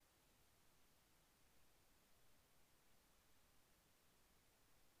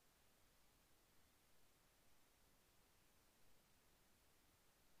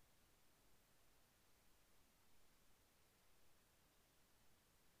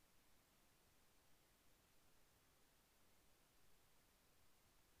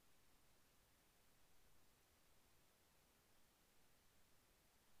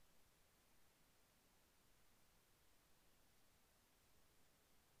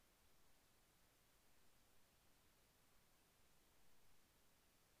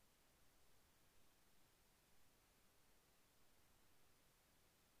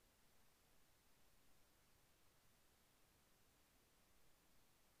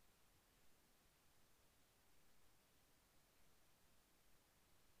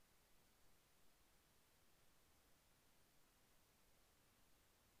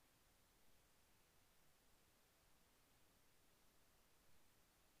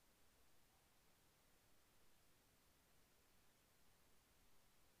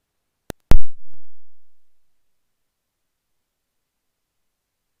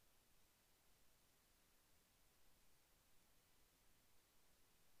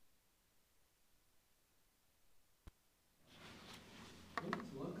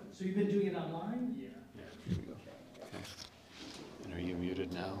So you've been doing it online? Yeah. Here we go. Okay. And are you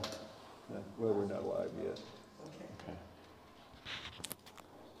muted now? Well, we're not live yet. Okay.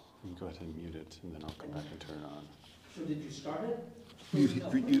 You can go ahead and mute it, and then I'll come back and turn it on. So did you start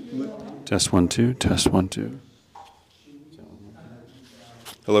it? Test 1 2. Test 1 2.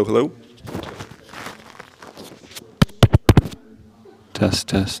 Hello, hello. Test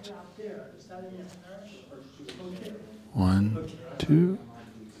test. 1 2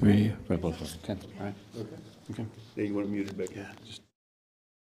 3. Right, both of us. Okay. All right. Okay. Yeah, you want to mute it back? Yeah. Just.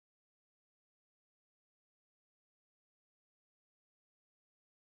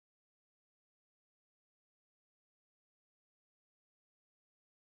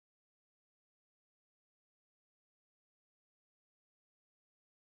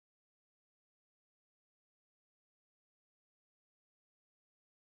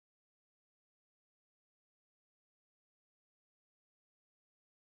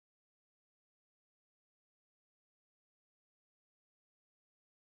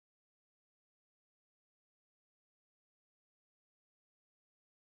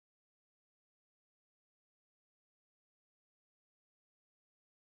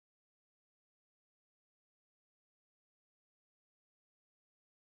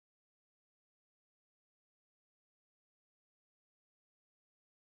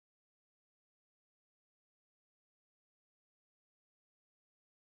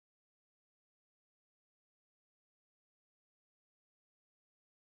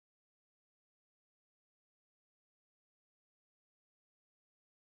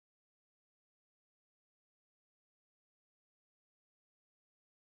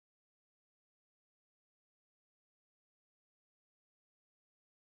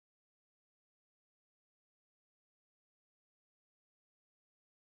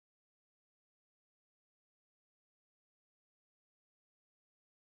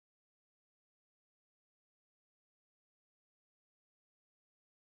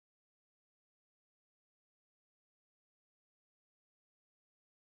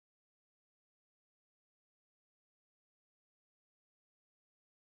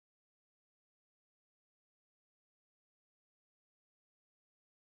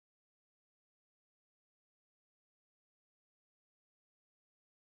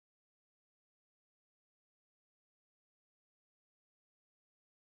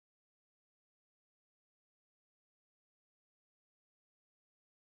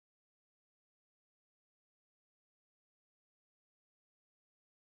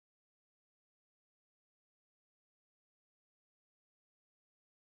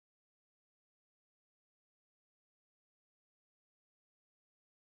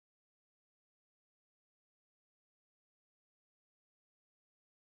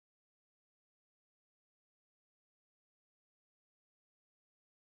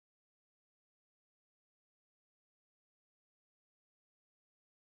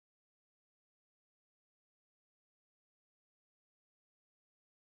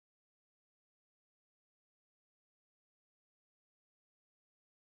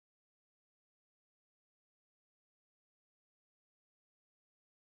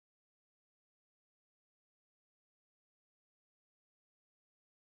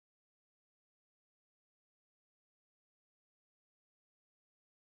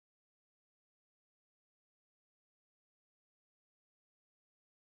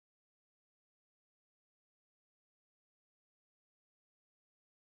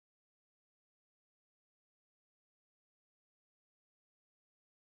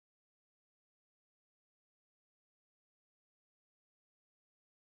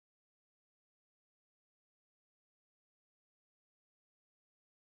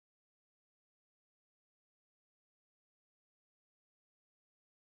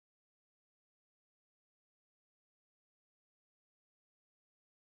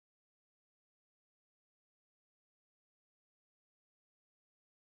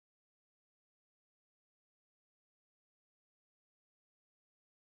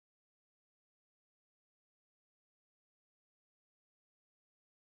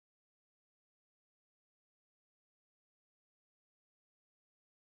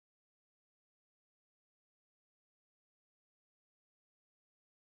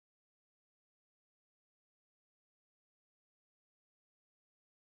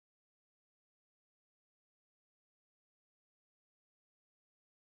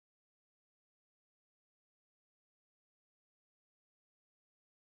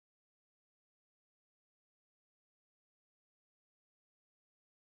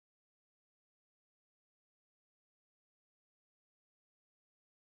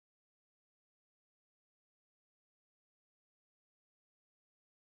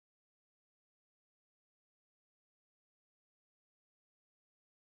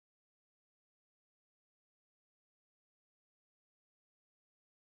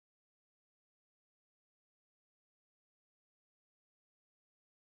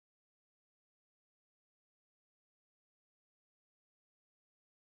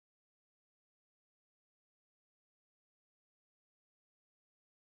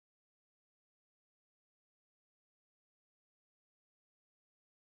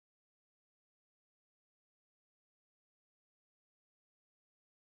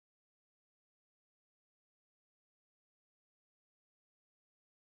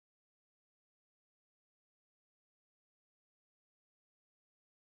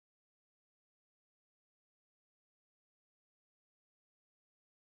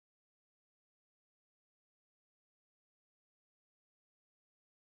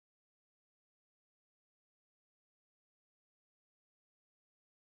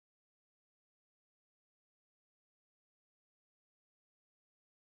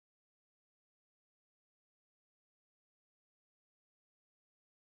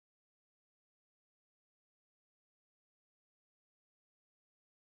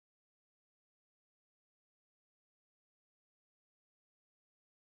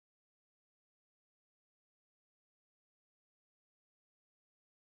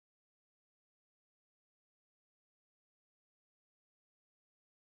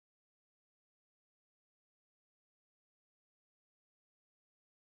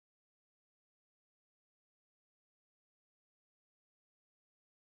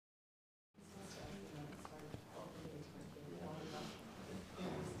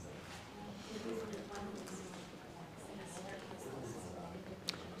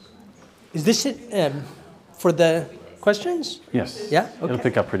 Is this it for the questions? Yes. Yeah? It'll Okay.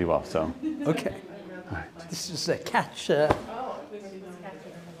 pick up pretty well, so. Okay. All right. This is a catch. I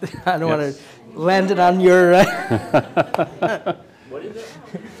don't want to land it on your...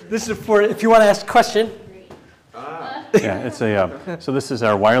 This is for if you want to ask a question. Yeah, it's a, so this is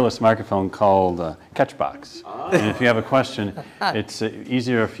our wireless microphone called Catchbox. And if you have a question, it's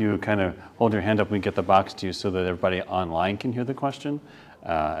easier if you kind of hold your hand up and we get the box to you so that everybody online can hear the question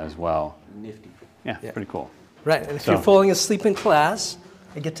as well. Nifty. Yeah, Yeah. pretty cool. Right, and if So- you're falling asleep in class,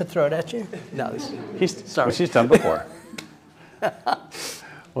 I get to throw it at you? No, sorry. Which he's done before.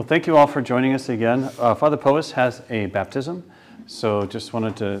 Well, thank you all for joining us again. Father Povis has a baptism, so just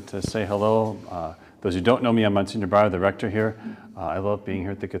wanted to say hello. Those who don't know me, I'm Monsignor Breyer, the rector here. I love being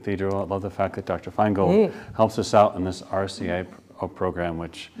here at the cathedral. I love the fact that Dr. Feingold helps us out in this RCIA program,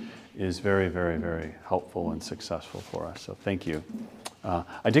 which is very, very, very helpful and successful for us. So thank you.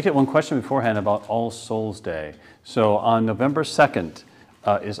 I did get one question beforehand about All Souls Day. So on November 2nd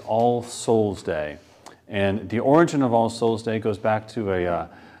is All Souls Day. And the origin of All Souls Day goes back to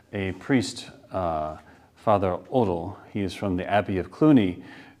a priest, Father Odell. He is from the Abbey of Cluny,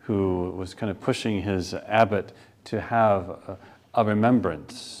 who was kind of pushing his abbot to have a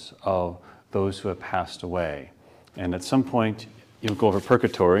remembrance of those who have passed away. And at some point, you'll go over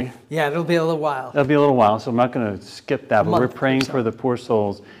purgatory. Yeah, it'll be a little while. That'll be a little while, so I'm not going to skip that, but we're Month or praying so. for the poor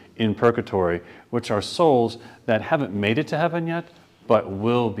souls in purgatory, which are souls that haven't made it to heaven yet, but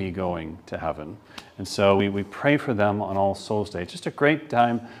will be going to heaven. And so we pray for them on All Souls Day. It's just a great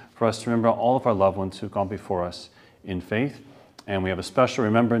time for us to remember all of our loved ones who've gone before us in faith. And we have a special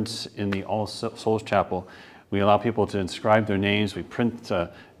remembrance in the All Souls Chapel. We allow people to inscribe their names. We print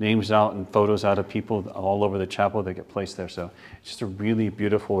names out and photos out of people all over the chapel that get placed there. So it's just a really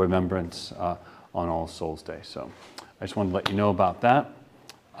beautiful remembrance on All Souls Day. So I just wanted to let you know about that.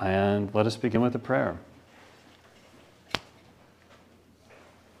 And let us begin with a prayer.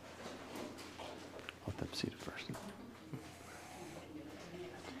 Let them see it first. In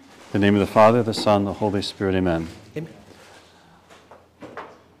the name of the Father, the Son, the Holy Spirit, amen. Amen.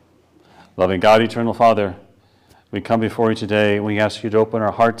 Loving God, eternal Father, we come before you today and we ask you to open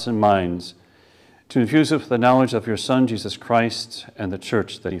our hearts and minds to infuse us with the knowledge of your Son, Jesus Christ, and the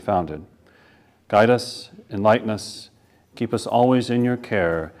church that he founded. Guide us, enlighten us, keep us always in your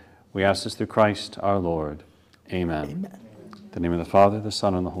care. We ask this through Christ our Lord. Amen. Amen. In the name of the Father, the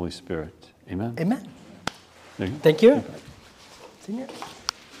Son, and the Holy Spirit. Amen. Amen. There you go. Thank you. Senior.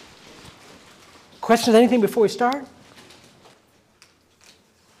 Questions, anything before we start?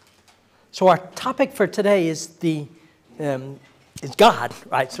 So our topic for today is is God,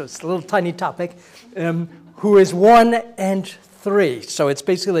 right? So it's a little tiny topic, who is 1 and 3. So it's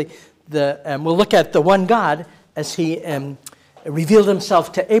basically we'll look at the one God as he revealed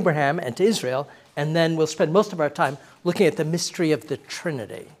himself to Abraham and to Israel, and then we'll spend most of our time looking at the mystery of the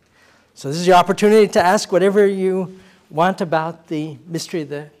Trinity. So this is your opportunity to ask whatever you want about the mystery of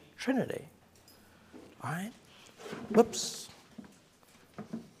the Trinity. All right? Whoops.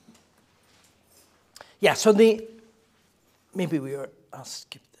 Yeah, so I'll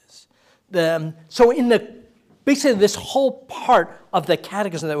skip this. So basically this whole part of the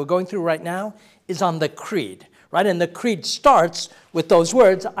catechism that we're going through right now is on the creed, right? And the creed starts with those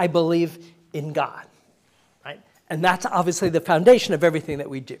words, I believe in God, right? And that's obviously the foundation of everything that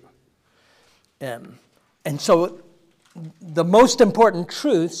we do. And so the most important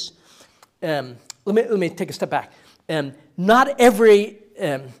truths, let me take a step back.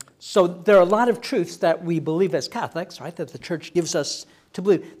 So there are a lot of truths that we believe as Catholics, right, that the Church gives us to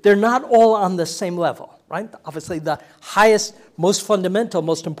believe. They're not all on the same level, right? Obviously, the highest, most fundamental,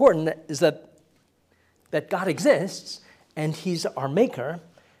 most important is that God exists, and he's our maker,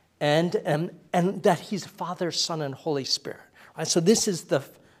 and that he's Father, Son, and Holy Spirit. Right? So this is the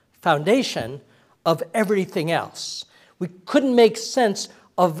foundation of everything else. We couldn't make sense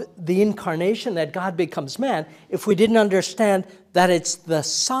of the incarnation, that God becomes man, if we didn't understand that it's the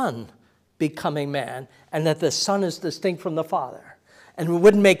Son becoming man, and that the Son is distinct from the Father. And it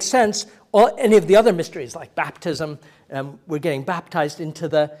wouldn't make sense, any of the other mysteries, like baptism, we're getting baptized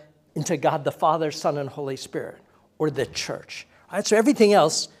into God the Father, Son, and Holy Spirit, or the church. Right? So everything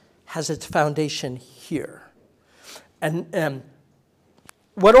else has its foundation here. And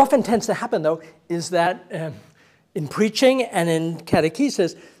what often tends to happen, though, is that in preaching and in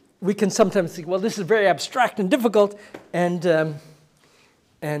catechesis, we can sometimes think, well, this is very abstract and difficult, and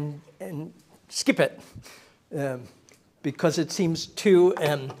skip it because it seems too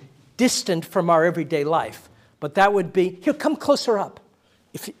distant from our everyday life. But that would be, here, come closer up.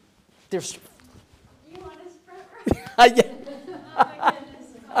 If there's, You want us front row? yeah. Oh my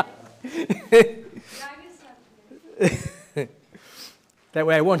goodness. That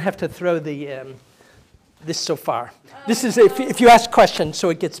way I won't have to throw the this so far. This is if you ask questions, so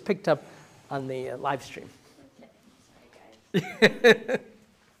it gets picked up on the live stream.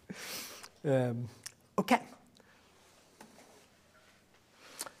 Okay.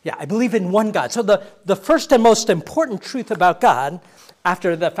 Yeah, I believe in one God. So the first and most important truth about God,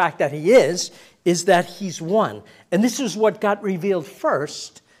 after the fact that he is that he's one. And this is what got revealed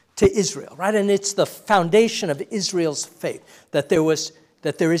first to Israel, right? And it's the foundation of Israel's faith, that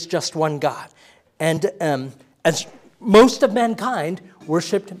there is just one God. And as most of mankind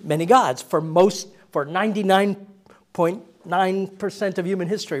worshipped many gods, for 99.9% of human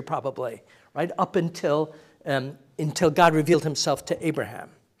history probably, right? Up until God revealed himself to Abraham.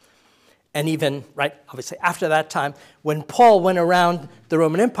 And even, right, obviously after that time, when Paul went around the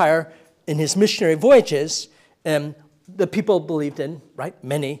Roman Empire in his missionary voyages, the people believed in, right,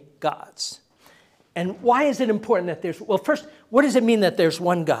 many gods. And why is it important that well, first, what does it mean that there's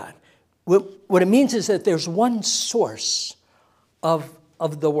one God? What it means is that there's one source of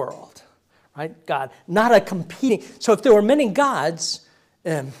the world, right? God, not a competing. So if there were many gods,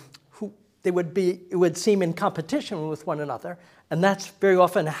 it would seem in competition with one another. And that's very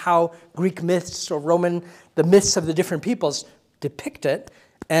often how Greek myths or the myths of the different peoples depict it.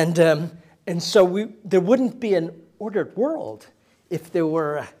 And so there wouldn't be an ordered world if there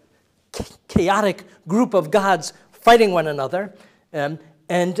were a chaotic group of gods fighting one another. And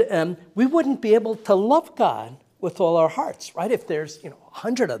we wouldn't be able to love God with all our hearts, right? If there's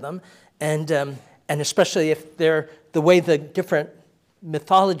 100 of them, and especially if they're the way the different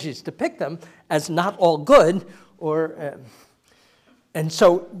mythologies depict them as not all good, and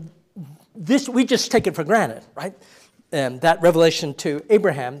so this we just take it for granted, right? That revelation to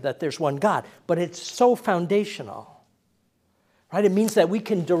Abraham that there's one God, but it's so foundational, right? It means that we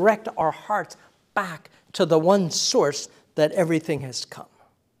can direct our hearts back to the one source that everything has come,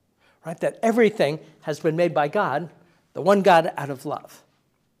 right? That everything has been made by God, the one God out of love.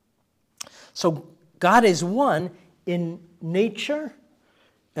 So God is one in nature,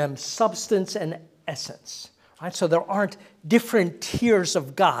 substance, and essence. Right? So there aren't different tiers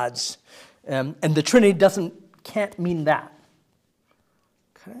of gods, and the Trinity can't mean that.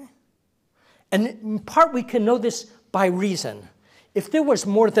 Okay? And in part we can know this by reason. If there was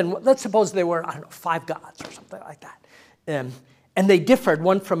more than, let's suppose there were, 5 gods or something like that, and they differed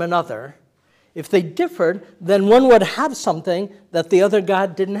one from another. If they differed, then one would have something that the other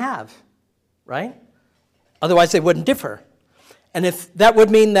god didn't have, right? Otherwise they wouldn't differ. And if that would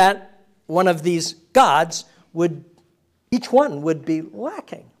mean that one of these gods each one would be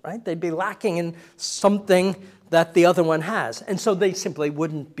lacking, right? They'd be lacking in something that the other one has. And so they simply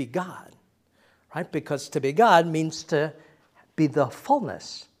wouldn't be God, right? Because to be God means to be the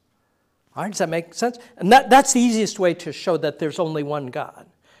fullness. All right, does that make sense? And that's the easiest way to show that there's only one God.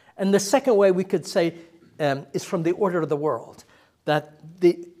 And the second way we could say is from the order of the world. That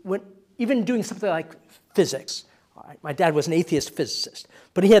even doing something like physics, my dad was an atheist physicist,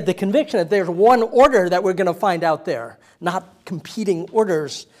 but he had the conviction that there's one order that we're going to find out there, not competing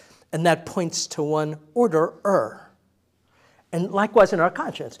orders, and that points to one orderer. And likewise in our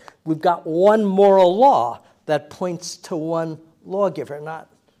conscience, we've got one moral law that points to one lawgiver, not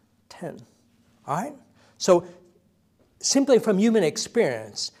 10. All right? So simply from human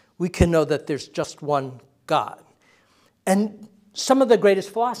experience, we can know that there's just one God. And some of the greatest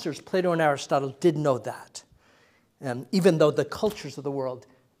philosophers, Plato and Aristotle, did know that. Even though the cultures of the world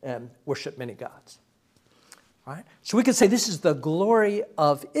worship many gods. All right? So we could say this is the glory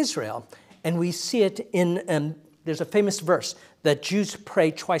of Israel, and we see it in, there's a famous verse that Jews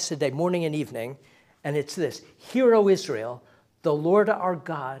pray twice a day, morning and evening, and it's this: Hear, O Israel, the Lord our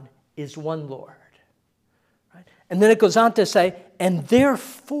God is one Lord. Right? And then it goes on to say, and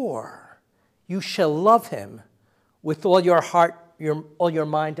therefore you shall love him with all your heart, all your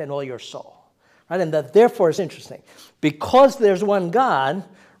mind, and all your soul. Right? And that therefore is interesting. Because there's one God,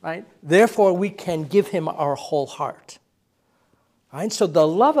 right, therefore we can give him our whole heart. Right? So the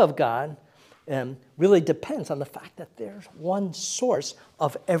love of God really depends on the fact that there's one source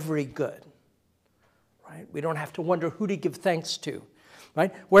of every good. Right? We don't have to wonder who to give thanks to.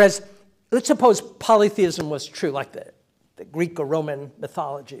 Right? Whereas, let's suppose polytheism was true, like the Greek or Roman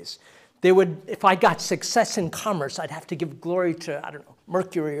mythologies. They would, if I got success in commerce, I'd have to give glory to,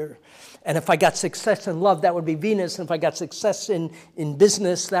 Mercury. And if I got success in love, that would be Venus. And if I got success in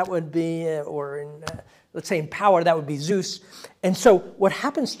business, that would be, let's say in power, that would be Zeus. And so what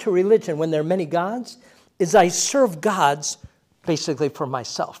happens to religion when there are many gods is I serve gods basically for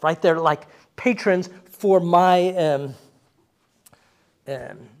myself, right? They're like patrons for my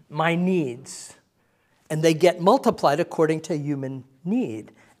my needs. And they get multiplied according to human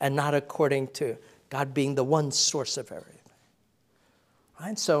need and not according to God being the one source of everything.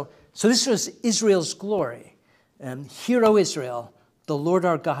 Right? So this was Israel's glory. Hear, O Israel, the Lord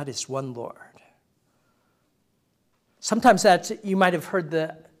our God is one Lord. Sometimes you might have heard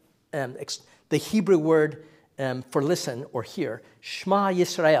the Hebrew word for listen or hear, Shema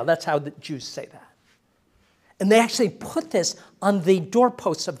Yisrael. That's how the Jews say that. And they actually put this on the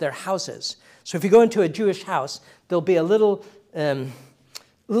doorposts of their houses. So if you go into a Jewish house, there'll be a little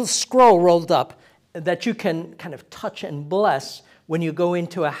scroll rolled up that you can kind of touch and bless when you go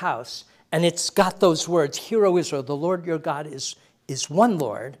into a house. And it's got those words, Hear, O Israel, the Lord your God is one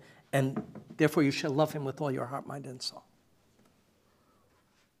Lord, and therefore you shall love him with all your heart, mind, and soul.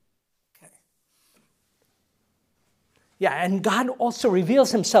 Okay. Yeah, and God also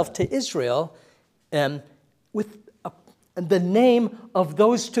reveals himself to Israel with the name of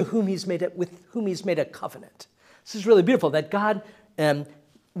those to whom with whom he's made a covenant. This is really beautiful, that God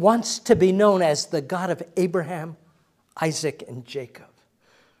wants to be known as the God of Abraham, Isaac, and Jacob.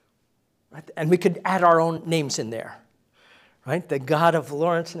 Right? And we could add our own names in there. Right? The God of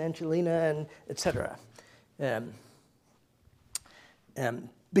Lawrence and Angelina, and etc.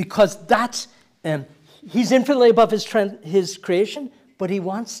 Because that's, he's infinitely above his creation, but he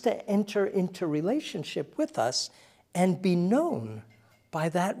wants to enter into relationship with us and be known by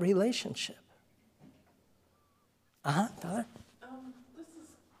that relationship. Father? This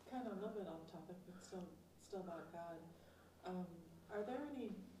is kind of a little bit off topic, but still about God. Are there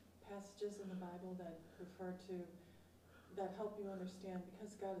any passages in the Bible that refer to, that help you understand,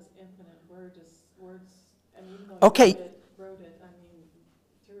 because God is infinite, words, and even though Okay. He wrote it, I mean,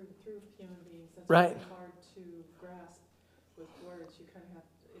 through human beings, that's Right. really hard to grasp with words. You kind of have,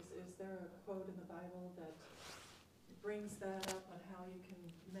 is there a quote in the Bible that brings that up on how you can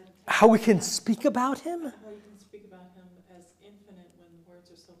meditate? How we can speak about him? How you can speak about him as infinite when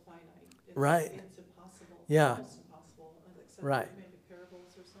words are so finite. Right. It's impossible. Yeah. Almost impossible. Except Right. maybe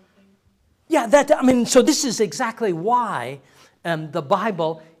parables or something. Yeah, so this is exactly why the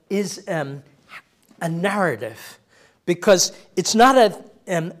Bible is a narrative, because it's not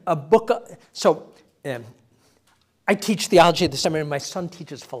a book. I teach theology at the seminary, and my son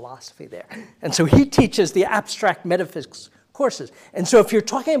teaches philosophy there. And so he teaches the abstract metaphysics courses. And so if you're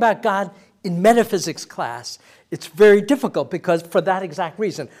talking about God in metaphysics class, it's very difficult, because for that exact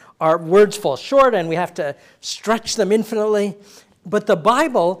reason, our words fall short and we have to stretch them infinitely. But the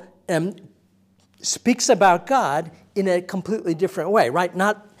Bible speaks about God in a completely different way, right?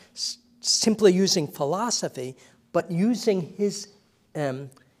 Not simply using philosophy, but using his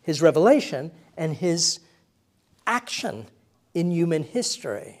revelation and his action in human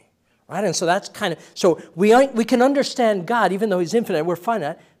history, right? And so that's kind of, so we can understand God, even though he's infinite, we're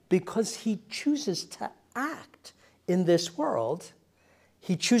finite, because he chooses to act in this world.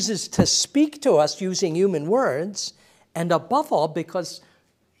 He chooses to speak to us using human words, and above all, because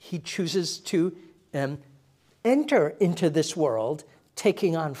he chooses to enter into this world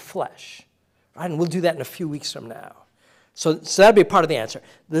taking on flesh, right? And we'll do that in a few weeks from now. So that'd be part of the answer.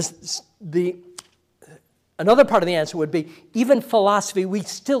 Another part of the answer would be, even philosophy, we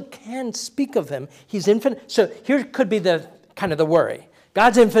still can speak of him. He's infinite. So here could be the kind of the worry.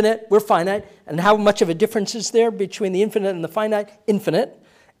 God's infinite, we're finite, and how much of a difference is there between the infinite and the finite? Infinite.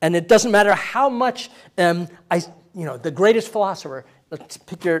 And it doesn't matter how much the greatest philosopher, let's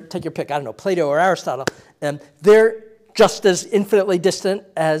take your pick, I don't know, Plato or Aristotle, they're just as infinitely distant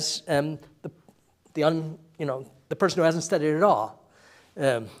as the person who hasn't studied at all.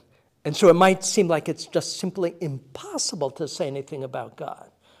 And so it might seem like it's just simply impossible to say anything about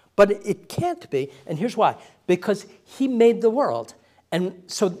God. But it can't be, and here's why. Because he made the world. And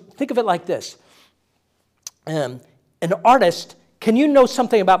so think of it like this. An artist, can you know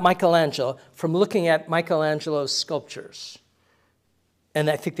something about Michelangelo from looking at Michelangelo's sculptures? And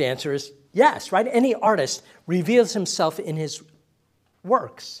I think the answer is yes, right? Any artist reveals himself in his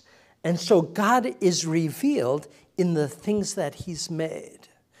works. And so God is revealed in the things that he's made.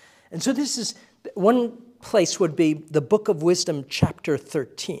 And so this is, one place would be the Book of Wisdom, chapter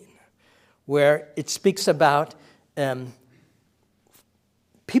 13, where it speaks about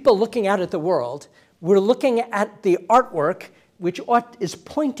people looking out at the world. We're looking at the artwork, which is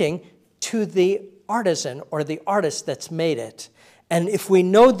pointing to the artisan or the artist that's made it. And if we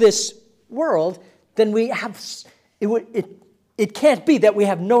know this world, then we have, it can't be that we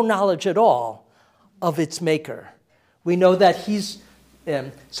have no knowledge at all of its maker. We know that he's,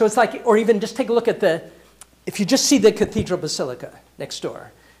 so it's like, or even just take a look at if you just see the cathedral basilica next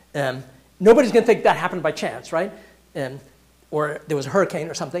door, nobody's going to think that happened by chance, right? or there was a hurricane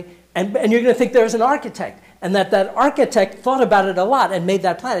or something, and you're going to think there's an architect, and that architect thought about it a lot and made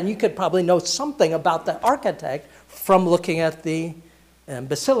that plan. And you could probably know something about the architect from looking at the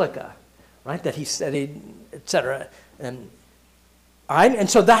basilica, right? That he studied, etc. All right, and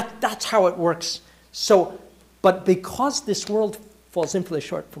so that's how it works. So, but because this world falls infinitely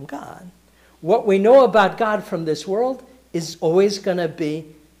short from God, what we know about God from this world is always going to be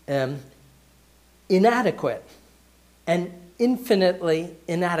inadequate and infinitely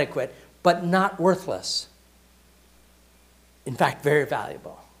inadequate, but not worthless. In fact, very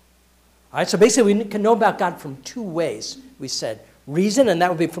valuable. All right, so basically we can know about God from two ways, we said. Reason, and that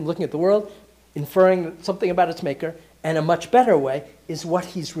would be from looking at the world, inferring something about its maker, and a much better way is what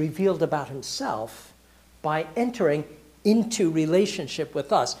he's revealed about himself by entering into relationship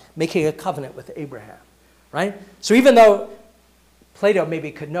with us, making a covenant with Abraham, right? So even though Plato maybe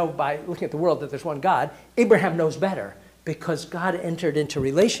could know by looking at the world that there's one God, Abraham knows better because God entered into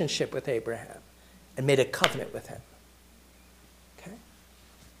relationship with Abraham and made a covenant with him. Okay?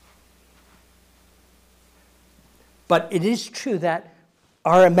 But it is true that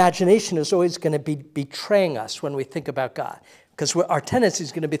our imagination is always going to be betraying us when we think about God, because our tendency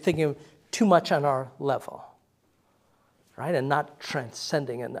is going to be thinking too much on our level, right, and not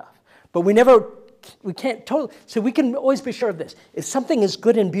transcending enough. But we can't totally, so we can always be sure of this. If something is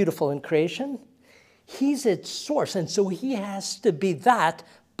good and beautiful in creation, he's its source, and so he has to be that,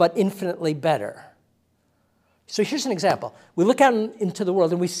 but infinitely better. So here's an example. We look out into the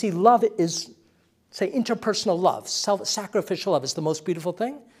world and we see love is, say, interpersonal love, sacrificial love is the most beautiful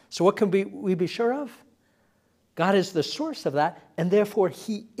thing. So what can we be sure of? God is the source of that, and therefore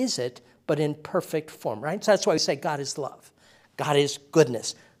he is it, but in perfect form, right? So that's why we say God is love. God is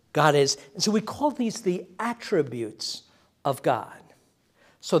goodness. God is, and so we call these the attributes of God.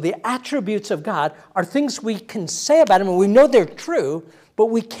 So the attributes of God are things we can say about him, and we know they're true, but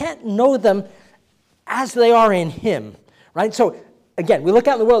we can't know them as they are in him, right? So again, we look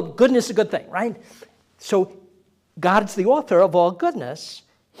out in the world, goodness is a good thing, right? So God's the author of all goodness.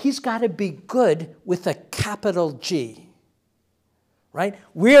 He's got to be good with a capital G, right?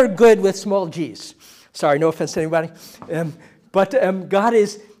 We're good with small g's. Sorry, no offense to anybody. But God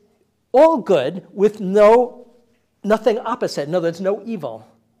is all good with nothing opposite. No, there's no evil.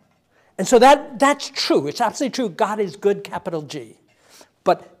 And so that's true. It's absolutely true. God is good, capital G.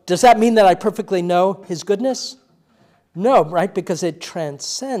 But does that mean that I perfectly know his goodness? No, right? Because it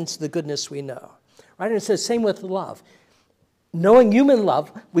transcends the goodness we know. Right? And it's the same with love. Knowing human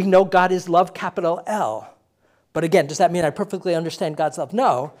love, we know God is love, capital L. But again, does that mean I perfectly understand God's love?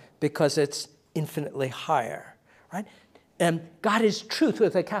 No, because it's infinitely higher. Right? And God is truth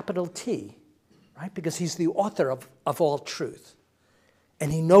with a capital T. Right? Because he's the author of all truth.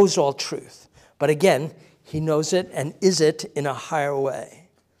 And he knows all truth. But again, he knows it and is it in a higher way.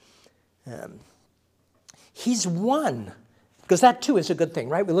 He's one. Because that too is a good thing,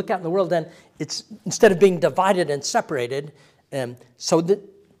 right? We look out in the world and it's, instead of being divided and separated,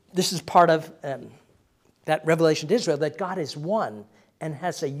 this is part of that revelation to Israel, that God is one and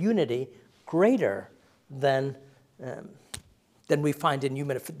has a unity greater than we find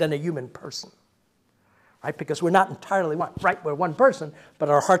in a human person. Right? Because we're not entirely one. Right, we're one person, but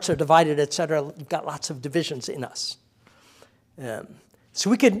our hearts are divided, etc. We've got lots of divisions in us.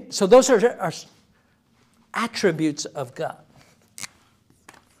 So those are our attributes of God.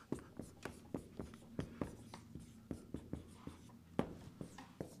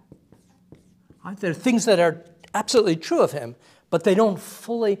 Right? There are things that are absolutely true of him, but they don't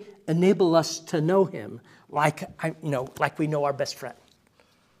fully enable us to know him like we know our best friend.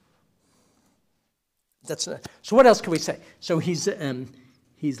 So what else can we say? So he's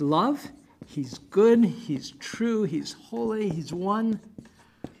love, he's good, he's true, he's holy, he's one.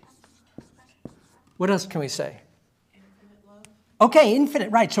 What else can we say? Infinite love. Okay,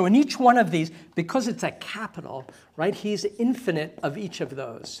 infinite, right. So in each one of these, because it's a capital, right, he's infinite of each of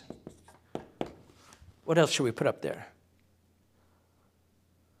those. What else should we put up there?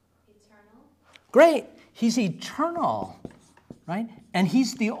 Eternal. Great. He's eternal, right? And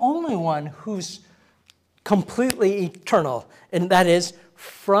he's the only one who's completely eternal, and that is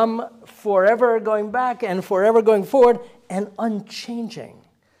from forever going back and forever going forward and unchanging.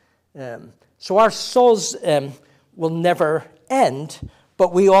 So our souls will never end,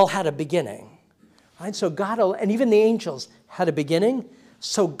 but we all had a beginning. Right? So God, and even the angels had a beginning,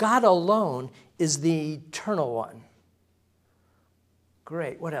 so God alone is the eternal one.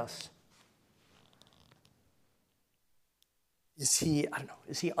 Great. What else? Is he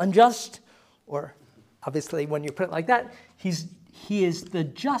unjust? Or obviously, when you put it like that, he is the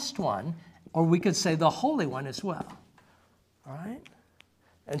just one, or we could say the holy one as well. All right?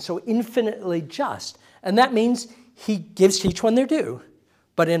 And so infinitely just. And that means he gives to each one their due,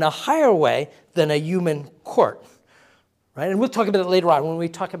 but in a higher way than a human court. Right? And we'll talk about it later on when we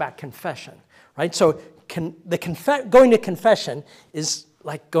talk about confession. Right? So going to confession is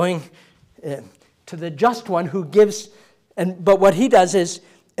like going to the just one who gives. But what he does is,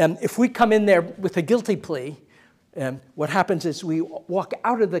 if we come in there with a guilty plea, what happens is we walk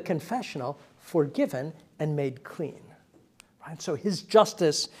out of the confessional forgiven and made clean. Right? So his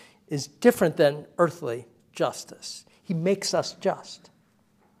justice is different than earthly justice. He makes us just.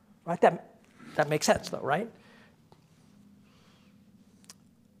 Right? That makes sense, though, right?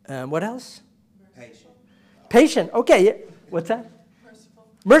 What else? Patient. Patient. Okay. Yeah. What's that? Merciful.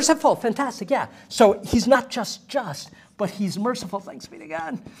 Merciful. Fantastic. Yeah. So he's not just, but he's merciful. Thanks be to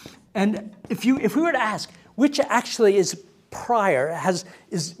God. And if we were to ask which actually is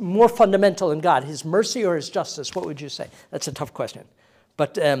is more fundamental in God, his mercy or his justice, what would you say? That's a tough question.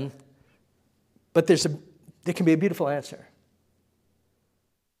 But there can be a beautiful answer.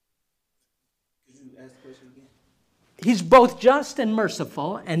 Could you ask the question again? He's both just and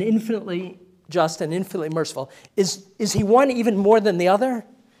merciful, and infinitely just and infinitely merciful. Is he one even more than the other?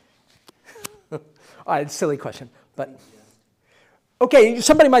 All right, silly question. But okay,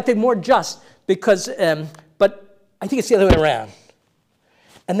 somebody might think more just because, but I think it's the other way around.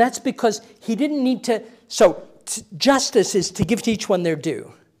 And that's because he didn't need to, justice is to give to each one their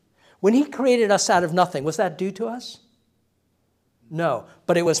due. When he created us out of nothing, was that due to us? No,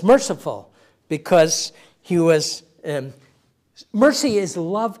 but it was merciful because he was, mercy is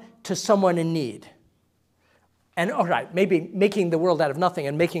love to someone in need. And all right, maybe making the world out of nothing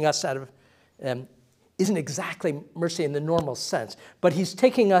and making us out of, isn't exactly mercy in the normal sense, but he's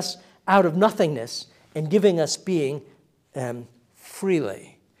taking us out of nothingness and giving us being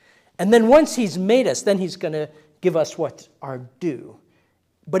freely. And then once he's made us, then he's going to give us what's our due.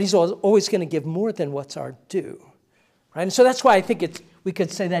 But he's always going to give more than what's our due. Right? And so that's why I think we could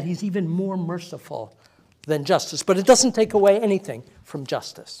say that he's even more merciful than justice. But it doesn't take away anything from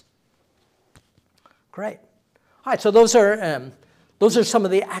justice. Great. All right, so those are some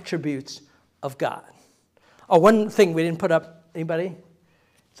of the attributes of God. Oh, one thing we didn't put up, anybody?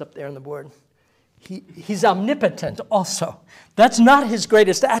 It's up there on the board. He's omnipotent also. That's not his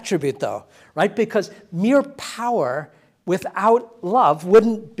greatest attribute, though, right? Because mere power without love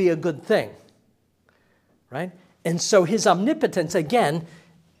wouldn't be a good thing, right? And so his omnipotence, again,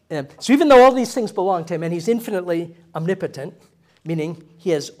 so even though all these things belong to him, and he's infinitely omnipotent, meaning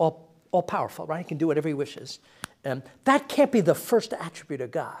he is all-powerful, right? He can do whatever he wishes. That can't be the first attribute of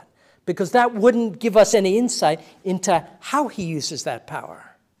God, because that wouldn't give us any insight into how he uses that power.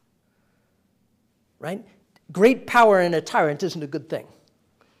 Right? Great power in a tyrant isn't a good thing.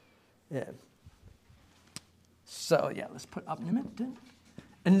 Yeah. So, yeah, let's put omnipotent.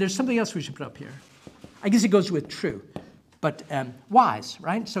 And there's something else we should put up here. I guess it goes with true. But wise,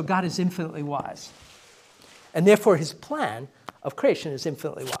 right? So God is infinitely wise. And therefore, his plan of creation is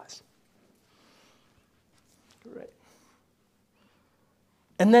infinitely wise. Great.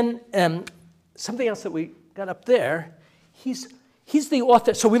 And then something else that we got up there, he's the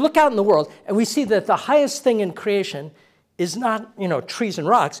author. So we look out in the world and we see that the highest thing in creation is not, trees and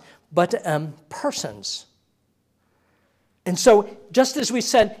rocks, but persons. And so just as we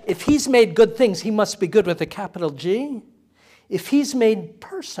said, if he's made good things, he must be good with a capital G. If he's made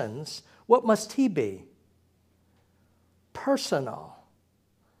persons, what must he be? Personal,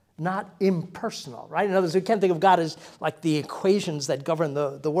 not impersonal, right? In other words, we can't think of God as like the equations that govern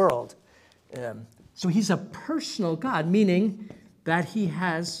the world. So he's a personal God, meaning that he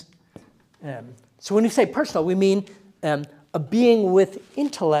has, so when we say personal, we mean a being with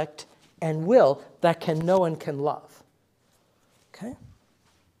intellect and will that can know and can love. Okay?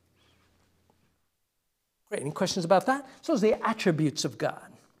 Great. Any questions about that? So those are the attributes of God.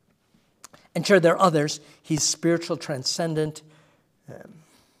 And sure, there are others. He's spiritual, transcendent.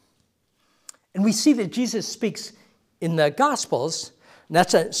 And we see that Jesus speaks in the Gospels. And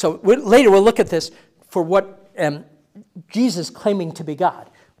later we'll look at this for what Jesus claiming to be God.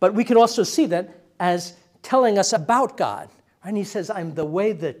 But we can also see that as telling us about God. And he says, I'm the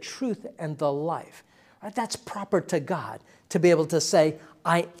way, the truth, and the life. Right? That's proper to God to be able to say,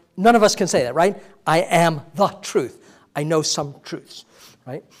 none of us can say that, right? I am the truth. I know some truths,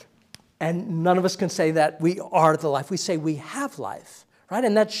 right? And none of us can say that we are the life. We say we have life, right?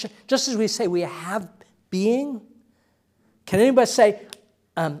 And that's just as we say we have being. Can anybody say,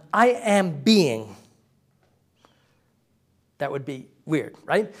 I am being? That would be weird,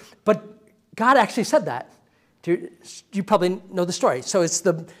 right? But God actually said that. You probably know the story. So it's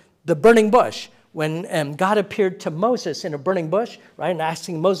the burning bush. when God appeared to Moses in a burning bush, right, and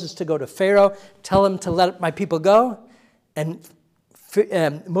asking Moses to go to Pharaoh, tell him to let my people go. And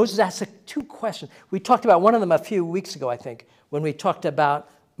Moses asked two questions. We talked about one of them a few weeks ago, I think, when we talked about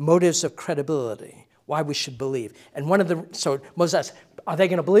motives of credibility, why we should believe. And so Moses asked, are they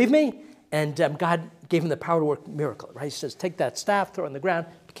going to believe me? And God gave him the power to work miracle, right? He says, take that staff, throw it on the ground,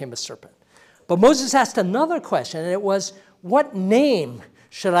 became a serpent. But Moses asked another question, and it was, what name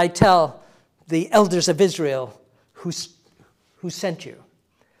should I tell the elders of Israel who sent you?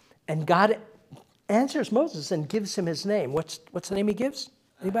 And God answers Moses and gives him his name. What's the name he gives?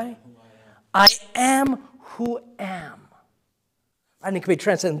 Anybody? I am who am. And it can be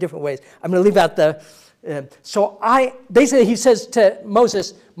translated in different ways. I'm going to leave out basically he says to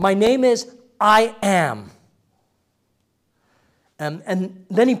Moses, my name is I am. And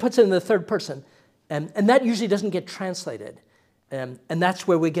then he puts it in the third person. And that usually doesn't get translated. And that's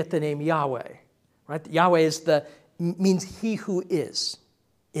where we get the name Yahweh. Right? Yahweh means he who is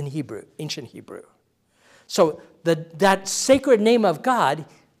in Hebrew, ancient Hebrew. So that sacred name of God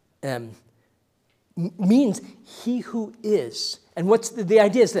means he who is. And the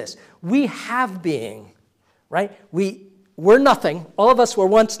idea is this. We have being, right? We're nothing. All of us were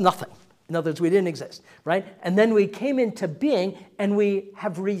once nothing. In other words, we didn't exist, right? And then we came into being, and we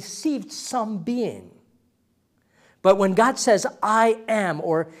have received some being. But when God says, I am,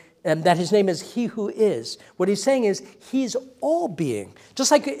 or that his name is he who is, what he's saying is he's all being.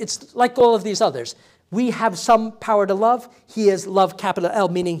 Just like it's like all of these others. We have some power to love. He is love, capital L,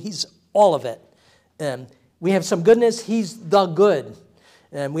 meaning he's all of it. We have some goodness. He's the good.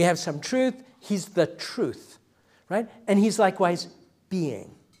 We have some truth. He's the truth, right? And he's likewise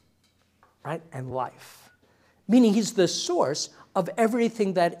being, right? And life, meaning he's the source of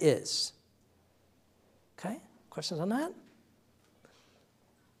everything that is. Okay? Questions on that?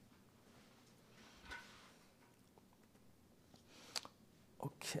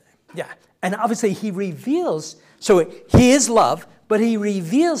 Okay. Yeah. And obviously he reveals, so he is love, but he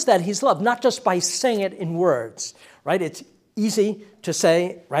reveals that he's love, not just by saying it in words, right? It's easy to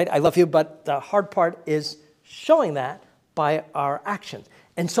say, right, I love you, but the hard part is showing that by our actions.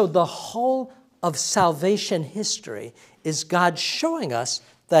 And so the whole of salvation history is God showing us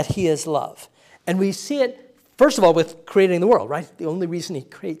that he is love. And we see it, first of all, with creating the world, right? The only reason he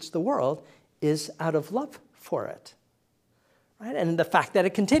creates the world is out of love for it, right? And the fact that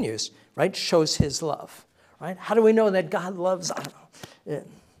it continues, right, shows his love, right? How do we know that God loves,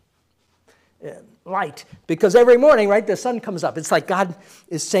 light? Because every morning, right, the sun comes up. It's like God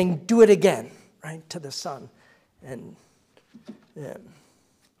is saying, do it again, right, to the sun. And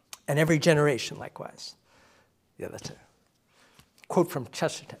every generation, likewise. Yeah, that's a quote from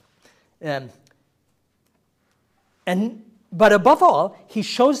Chesterton. But above all, he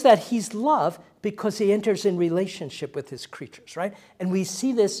shows that he's love because he enters in relationship with his creatures, right? And we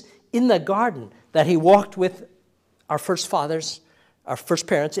see this in the garden, that he walked with our first fathers, our first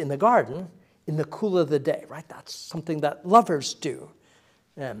parents in the garden in the cool of the day, right? That's something that lovers do.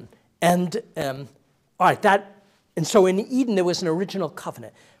 All right, and so in Eden there was an original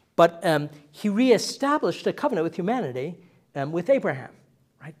covenant, but he reestablished a covenant with humanity with Abraham,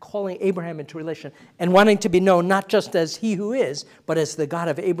 right? Calling Abraham into relation and wanting to be known not just as he who is, but as the God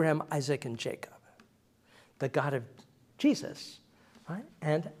of Abraham, Isaac, and Jacob, the God of Jesus, right?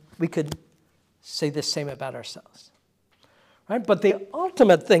 And we could say the same about ourselves, right? But the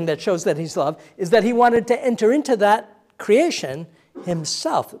ultimate thing that shows that he's love is that he wanted to enter into that creation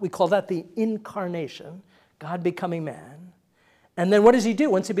himself. We call that the incarnation, God becoming man. And then what does he do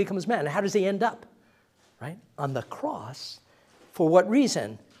once he becomes man? How does he end up, right? On the cross. For what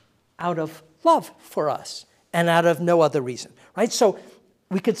reason? Out of love for us and out of no other reason, right? So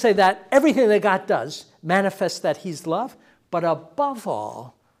we could say that everything that God does manifests that he's love, but above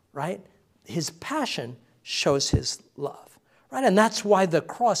all, right, his passion shows his love, right? And that's why the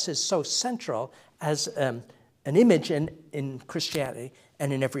cross is so central as an image in Christianity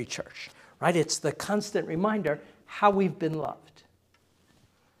and in every church, right? It's the constant reminder how we've been loved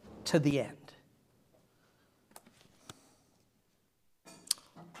to the end.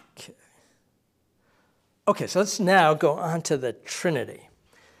 Okay, so let's now go on to the Trinity.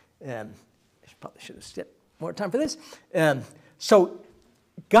 I probably should have skipped more time for this. So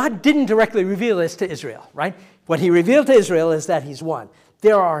God didn't directly reveal this to Israel, right? What he revealed to Israel is that he's one.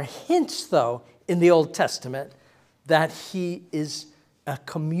 There are hints, though, in the Old Testament that he is a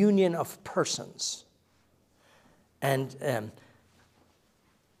communion of persons. And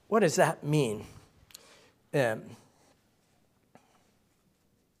what does that mean? I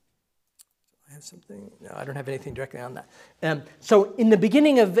have something? No, I don't have anything directly on that. So in the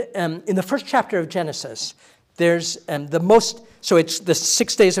beginning of, in the first chapter of Genesis, there's so it's the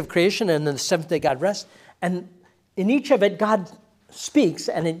 6 days of creation, and then the seventh day God rests. And in each of it, God speaks,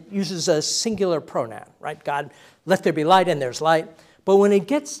 and it uses a singular pronoun, right? God, let there be light, and there's light. But when it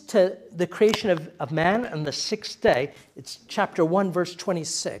gets to the creation of man on the sixth day, it's chapter 1, verse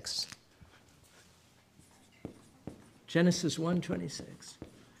 26. Genesis 1:26.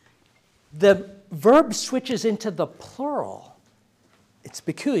 The verb switches into the plural. It's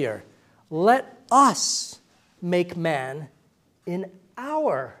peculiar. Let us make man in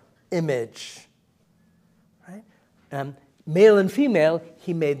our image. Right? Male and female,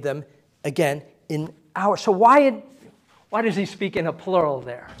 he made them, again, in our. So why does he speak in a plural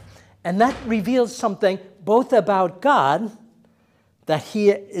there? And that reveals something both about God, that he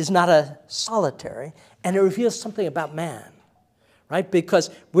is not a solitary, and it reveals something about man, right? Because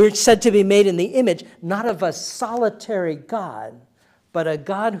we're said to be made in the image, not of a solitary God, but a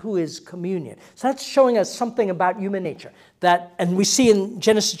God who is communion. So that's showing us something about human nature. And we see in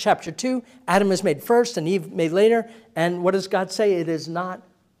Genesis chapter 2, Adam is made first and Eve made later. And what does God say? It is not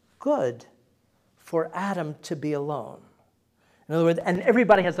good for Adam to be alone. In other words, and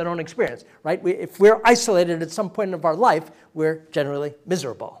everybody has their own experience, right? If we're isolated at some point of our life, we're generally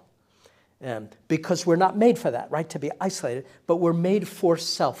miserable. Because we're not made for that, right? To be isolated. But we're made for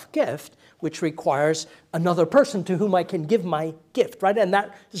self-gift, which requires another person to whom I can give my gift, right? And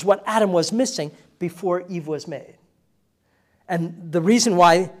that is what Adam was missing before Eve was made. And the reason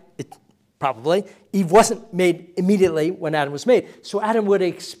why probably Eve wasn't made immediately when Adam was made, so Adam would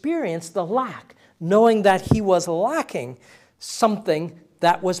experience the lack, knowing that he was lacking something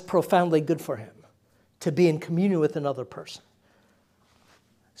that was profoundly good for him, to be in communion with another person.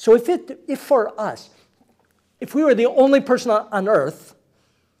 So if for us, if we were the only person on earth,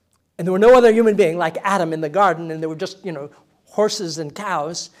 and there were no other human being like Adam in the garden, and there were just, horses and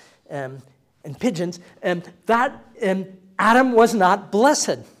cows and pigeons, Adam was not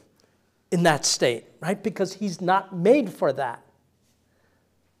blessed in that state, right? Because he's not made for that.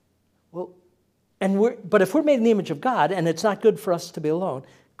 Well, but if we're made in the image of God, and it's not good for us to be alone,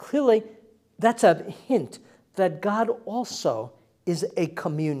 clearly that's a hint that God also is a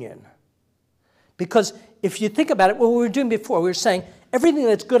communion. Because if you think about it, what we were doing before, we were saying everything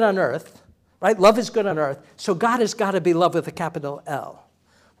that's good on earth, right? Love is good on earth, so God has got to be love with a capital L.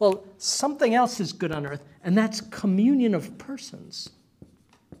 Well, something else is good on earth, and that's communion of persons.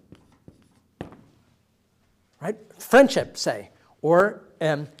 Right? Friendship, say, or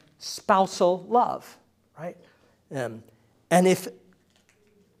spousal love, right? And if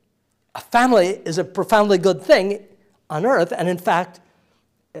a family is a profoundly good thing on earth, and in fact,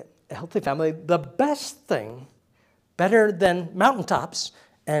 a healthy family, the best thing, better than mountaintops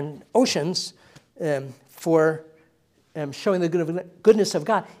and oceans for showing the goodness of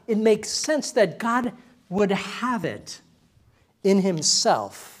God, it makes sense that God would have it in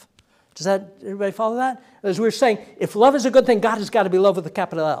himself. Does everybody follow that? As we were saying, if love is a good thing, God has got to be love with a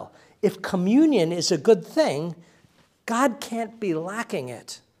capital L. If communion is a good thing, God can't be lacking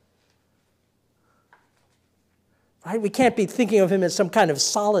it. Right? We can't be thinking of him as some kind of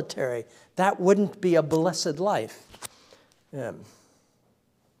solitary. That wouldn't be a blessed life. And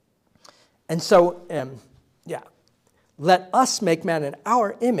so, let us make man in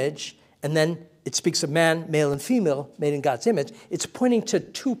our image, and then it speaks of man, male and female, made in God's image. It's pointing to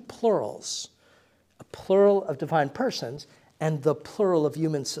two plurals, a plural of divine persons and the plural of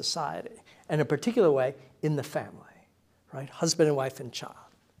human society, and in a particular way, in the family, right? Husband and wife and child.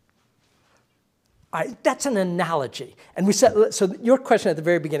 That's an analogy. And we said, so your question at the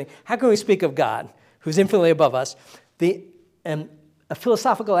very beginning, how can we speak of God, who's infinitely above us? A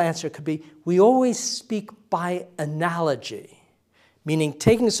philosophical answer could be, we always speak by analogy, meaning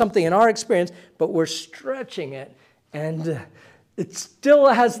taking something in our experience, but we're stretching it, and it still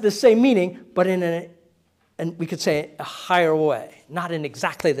has the same meaning, but and we could say a higher way, not in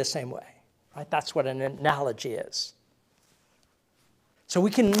exactly the same way. Right? That's what an analogy is. So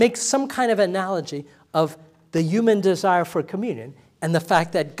we can make some kind of analogy of the human desire for communion and the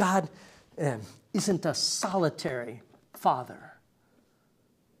fact that God isn't a solitary father.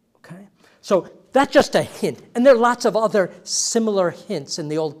 Okay? So that's just a hint. And there are lots of other similar hints in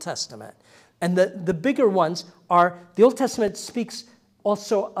the Old Testament. And the bigger ones are, the Old Testament speaks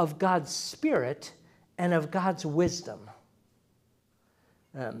also of God's Spirit and of God's wisdom.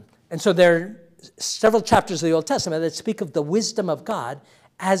 And so there are several chapters of the Old Testament that speak of the wisdom of God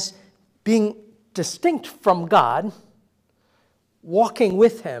as being distinct from God, walking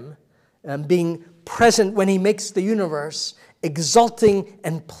with him, being present when he makes the universe, exulting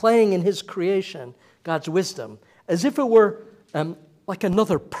and playing in his creation, God's wisdom, as if it were like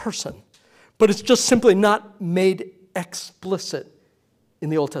another person. But it's just simply not made explicit in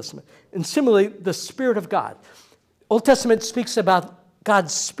the Old Testament. And similarly, the Spirit of God. Old Testament speaks about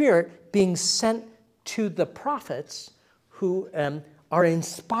God's Spirit being sent to the prophets who are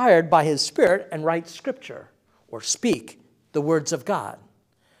inspired by his Spirit and write Scripture or speak the words of God.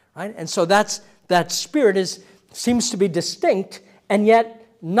 Right? And so that Spirit seems to be distinct and yet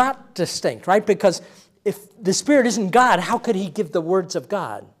not distinct, right? Because if the Spirit isn't God, how could he give the words of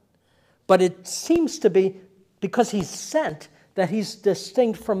God? But it seems to be because he's sent that he's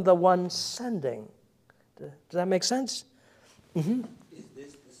distinct from the one sending. Does that make sense? Mm-hmm. Is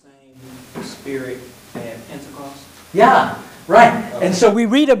this the same Spirit at Pentecost? Yeah, right. And so we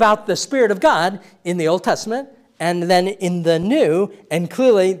read about the Spirit of God in the Old Testament and then in the New, and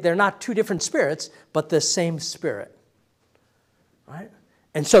clearly they're not two different spirits, but the same Spirit. Right?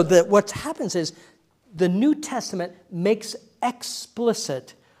 And so what happens is the New Testament makes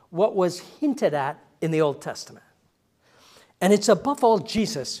explicit what was hinted at in the Old Testament. And it's above all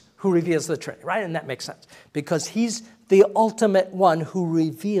Jesus who reveals the Trinity, right? And that makes sense because he's the ultimate one who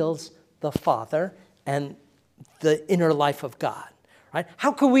reveals the Father and the inner life of God, right?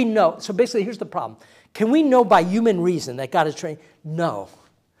 How can we know? So basically, here's the problem. Can we know by human reason that God is Trinity? No.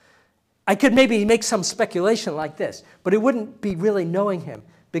 I could maybe make some speculation like this, but it wouldn't be really knowing him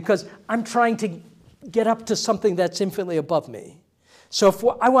because I'm trying to get up to something that's infinitely above me. So if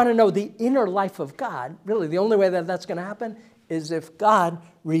I want to know the inner life of God, really the only way that that's going to happen is if God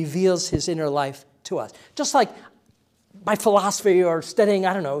reveals his inner life to us. Just like by philosophy or studying,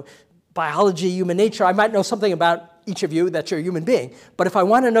 I don't know, biology, human nature, I might know something about each of you that you're a human being. But if I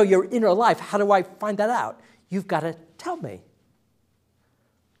want to know your inner life, how do I find that out? You've got to tell me.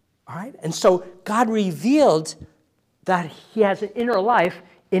 All right? And so God revealed that he has an inner life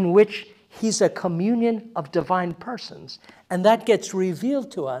in which he's a communion of divine persons. And that gets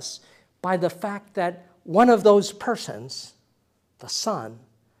revealed to us by the fact that one of those persons, the Son,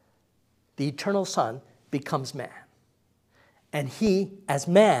 the eternal Son, becomes man. And he, as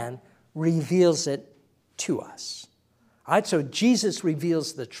man, reveals it to us. All right, so Jesus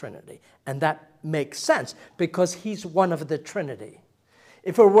reveals the Trinity. And that makes sense because he's one of the Trinity.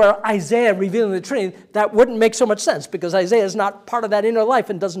 If it were Isaiah revealing the Trinity, that wouldn't make so much sense because Isaiah is not part of that inner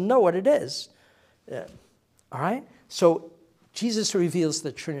life and doesn't know what it is. All right? So Jesus reveals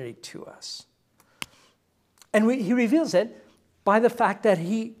the Trinity to us. And he reveals it by the fact that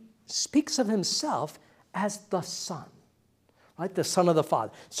he speaks of himself as the Son, right? The Son of the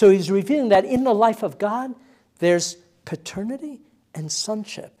Father. So he's revealing that in the life of God, there's paternity and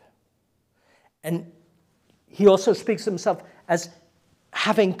sonship. And he also speaks of himself as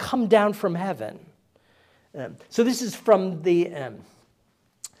having come down from heaven. So this is from the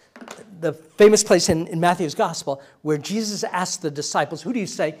famous place in Matthew's Gospel where Jesus asked the disciples, who do you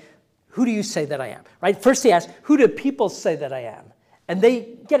say that I am? Right? First he asks, who do people say that I am? And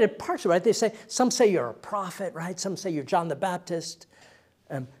they get it partially, right? They say, some say you're a prophet, right? Some say you're John the Baptist.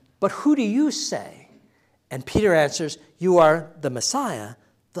 But who do you say? And Peter answers, you are the Messiah,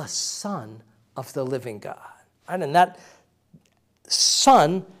 the Son of the living God. Right? And that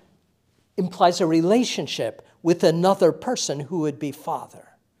Son implies a relationship with another person who would be Father.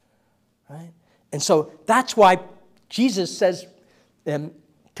 Right? And so that's why Jesus says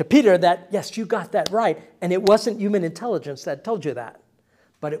to Peter that, yes, you got that right, and it wasn't human intelligence that told you that,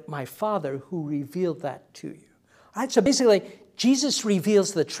 but my Father who revealed that to you. All right? So basically, Jesus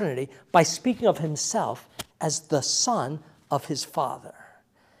reveals the Trinity by speaking of himself as the Son of his Father.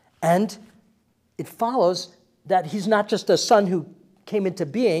 And it follows that he's not just a son who came into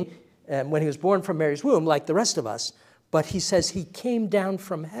being when he was born from Mary's womb like the rest of us, but he says he came down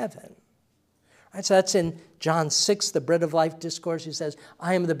from heaven. Right, so that's in John 6, the bread of life discourse. He says,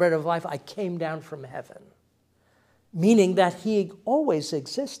 I am the bread of life. I came down from heaven. Meaning that he always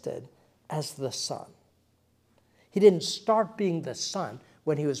existed as the Son. He didn't start being the Son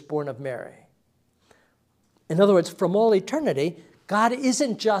when he was born of Mary. In other words, from all eternity, God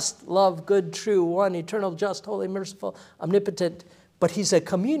isn't just love, good, true, one, eternal, just, holy, merciful, omnipotent, but he's a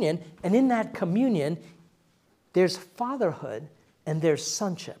communion. And in that communion, there's fatherhood and there's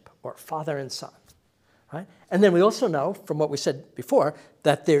sonship, or father and son. Right? And then we also know, from what we said before,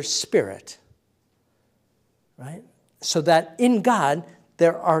 that there's spirit. Right? So that in God,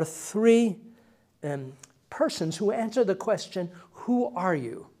 there are three persons who answer the question, who are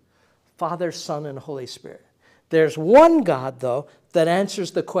you? Father, Son, and Holy Spirit. There's one God, though, that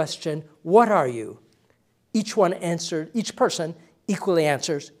answers the question, what are you? Each person equally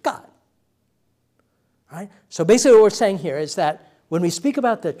answers God. Right? So basically what we're saying here is that when we speak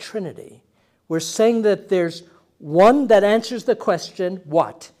about the Trinity, we're saying that there's one that answers the question,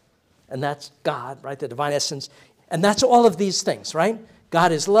 what? And that's God, right? The divine essence. And that's all of these things, right?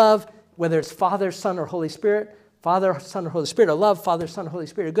 God is love, whether it's Father, Son, or Holy Spirit. Father, Son, or Holy Spirit are love. Father, Son, Holy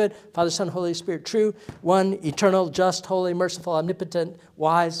Spirit are good. Father, Son, Holy Spirit true. One, eternal, just, holy, merciful, omnipotent,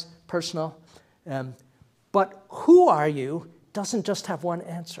 wise, personal. But who are you doesn't just have one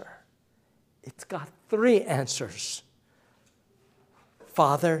answer. It's got three answers.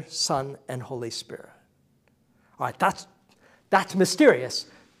 Father, Son, and Holy Spirit. All right, that's mysterious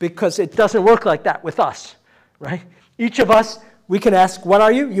because it doesn't work like that with us, right? Each of us, we can ask, what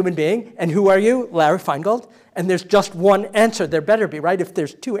are you, human being? And who are you, Larry Feingold? And there's just one answer. There better be, right? If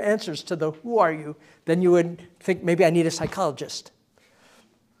there's two answers to the who are you, then you would think maybe I need a psychologist.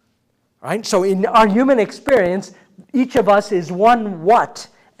 Right? So in our human experience, each of us is one what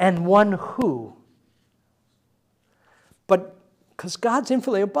and one who. But because God's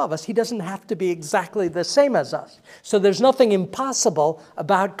infinitely above us, he doesn't have to be exactly the same as us. So there's nothing impossible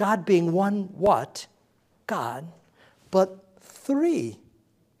about God being one what, God, but three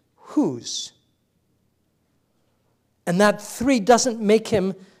whos. And that three doesn't make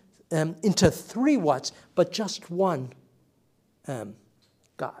him into three whats, but just one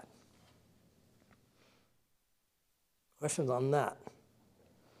God. Questions on that?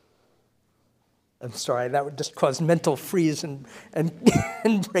 I'm sorry, that would just cause mental freeze and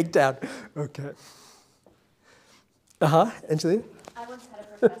breakdown. Okay. Angelina? I once had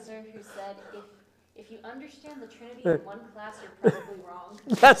a professor who said, if you understand the Trinity in one class, you're probably wrong.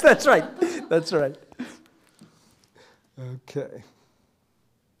 That's right. That's right. Okay.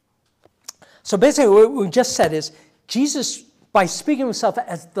 So basically what we just said is Jesus, by speaking of himself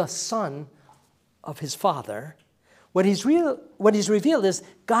as the Son of his Father, what he's revealed is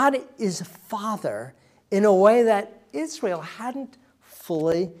God is Father in a way that Israel hadn't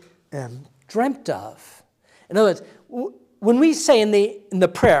fully dreamt of. In other words, when we say in the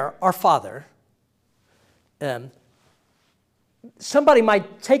prayer, Our Father, somebody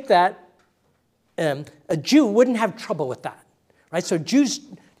might take that, a Jew wouldn't have trouble with that, right? So Jews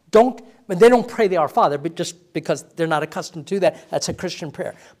they don't pray the Our Father, but just because they're not accustomed to that, that's a Christian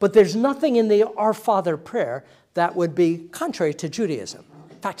prayer. But there's nothing in the Our Father prayer that would be contrary to Judaism.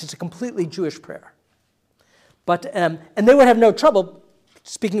 In fact, it's a completely Jewish prayer. But and they would have no trouble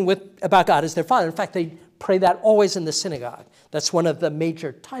speaking about God as their Father. In fact, they pray that always in the synagogue. That's one of the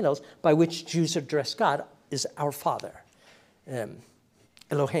major titles by which Jews address God is Our Father,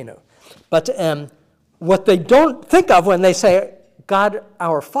 Eloheinu. But what they don't think of when they say God,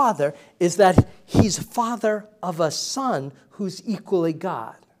 our Father, is that he's Father of a Son who's equally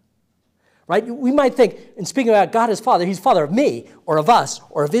God. Right? We might think, in speaking about God as Father, he's Father of me, or of us,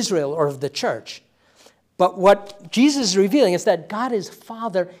 or of Israel, or of the church. But what Jesus is revealing is that God is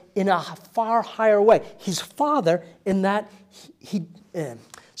Father in a far higher way. He's Father in that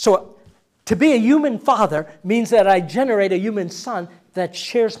so to be a human father means that I generate a human son that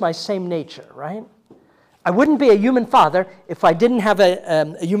shares my same nature, right? I wouldn't be a human father if I didn't have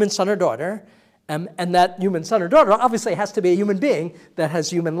a human son or daughter, and that human son or daughter obviously has to be a human being that has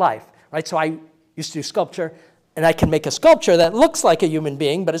human life. Right? So I used to do sculpture, and I can make a sculpture that looks like a human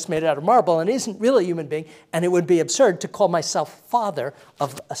being, but it's made out of marble and isn't really a human being, and it would be absurd to call myself father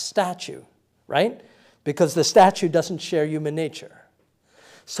of a statue, right? Because the statue doesn't share human nature.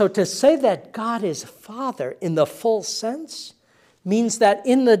 So to say that God is Father in the full sense means that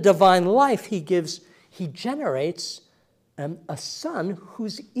in the divine life he generates a Son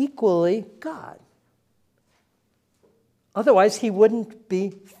who's equally God. Otherwise, he wouldn't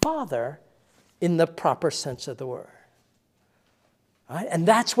be Father in the proper sense of the word. Right? And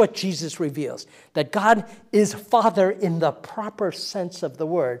that's what Jesus reveals, that God is Father in the proper sense of the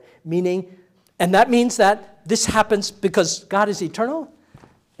word, meaning, and that means that this happens because God is eternal.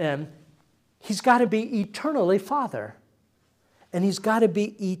 He's got to be eternally Father, and he's got to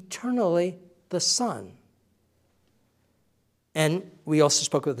be eternally the Son. And we also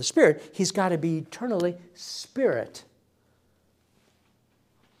spoke of the Spirit. He's got to be eternally Spirit.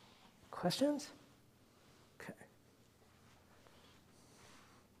 Questions? Okay.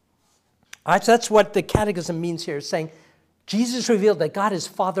 All right, so that's what the Catechism means here, saying Jesus revealed that God is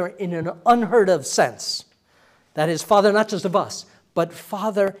Father in an unheard of sense. That is, Father not just of us, but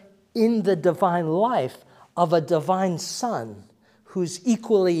Father in the divine life of a divine Son who's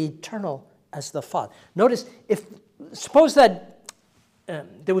equally eternal as the Father. Notice, suppose that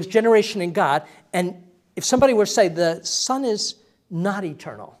there was generation in God, and if somebody were to say the Son is not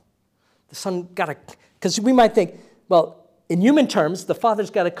eternal, the Son got to, because we might think, well, in human terms, the Father's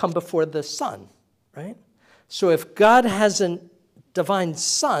got to come before the Son, right? So if God has a divine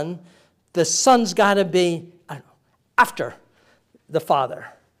Son, the Son's got to be, I don't know, after the Father.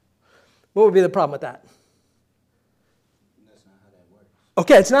 What would be the problem with that? That's not how that works.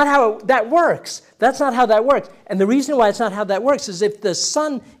 Okay, it's not how that works. That's not how that works. And the reason why it's not how that works is if the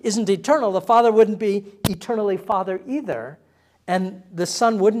Son isn't eternal, the Father wouldn't be eternally Father either, and the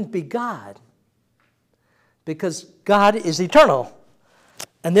Son wouldn't be God, because God is eternal.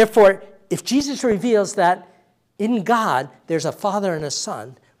 And therefore, if Jesus reveals that in God there's a Father and a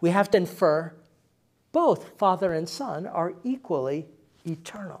Son, we have to infer both Father and Son are equally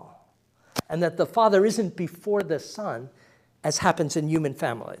eternal, and that the Father isn't before the Son, as happens in human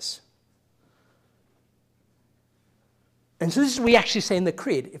families. And so this is what we actually say in the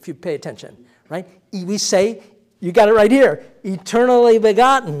Creed, if you pay attention, right? We say, you got it right here, eternally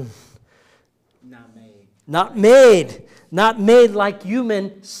begotten. Not made. Not made. Not made like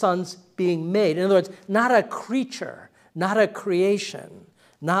human sons being made. In other words, not a creature, not a creation,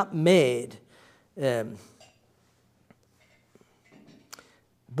 not made. Born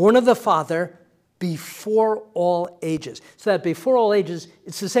of the Father before all ages. So that before all ages,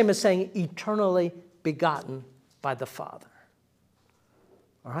 it's the same as saying eternally begotten by the Father.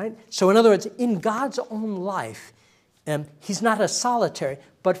 All right? So in other words, in God's own life, he's not a solitary,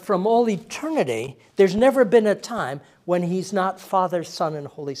 but from all eternity, there's never been a time when he's not Father, Son, and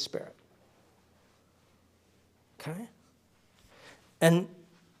Holy Spirit. Okay? And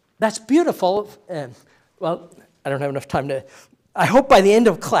that's beautiful. Well, I don't have enough time to... I hope by the end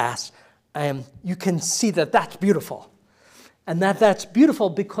of class, you can see that that's beautiful. And that's beautiful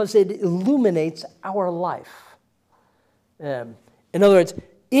because it illuminates our life. In other words,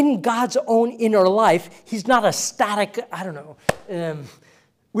 in God's own inner life, he's not a static, I don't know.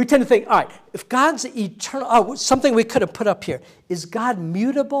 We tend to think, all right, if God's eternal, oh, something we could have put up here. Is God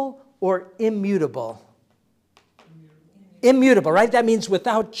mutable or immutable? Immutable, right? That means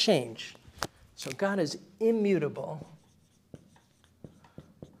without change. So God is immutable.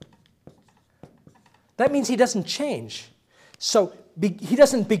 That means he doesn't change. So he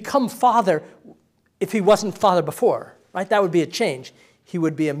doesn't become Father if he wasn't Father before, right? That would be a change. He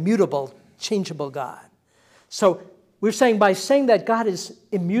would be a mutable, changeable God. So we're saying by saying that God is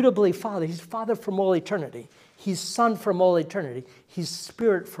immutably Father, he's Father from all eternity. He's Son from all eternity. He's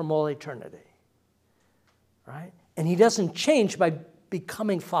Spirit from all eternity, right? And he doesn't change by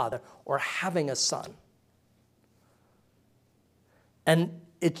becoming Father or having a Son. And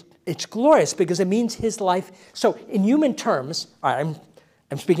it's glorious because it means his life. So in human terms, all right,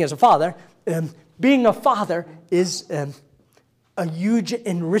 I'm speaking as a father, being a father is a huge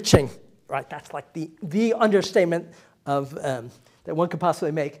enriching, right? That's like the understatement of that one could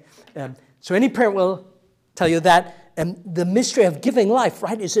possibly make. So any parent will tell you that the mystery of giving life,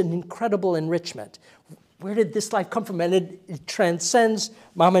 right, is an incredible enrichment. Where did this life come from? And it transcends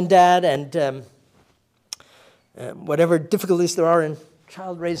mom and dad and whatever difficulties there are in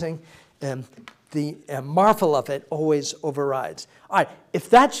child raising, the marvel of it always overrides. All right, if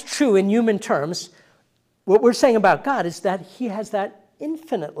that's true in human terms, what we're saying about God is that he has that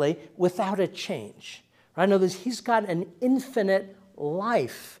infinitely without a change. Right? In other words, he's got an infinite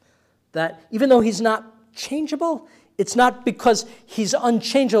life that even though he's not changeable, it's not because he's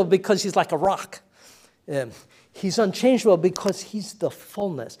unchangeable because he's like a rock. He's unchangeable because he's the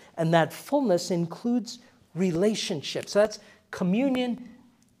fullness, and that fullness includes relationships. So that's communion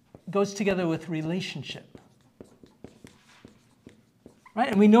goes together with relationship. Right?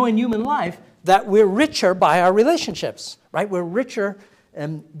 And we know in human life that we're richer by our relationships. Right? We're richer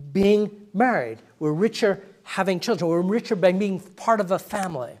being married. We're richer having children. We're richer by being part of a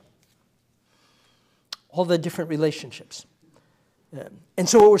family. All the different relationships. And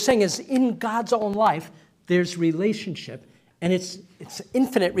so what we're saying is in God's own life, there's relationship. And it's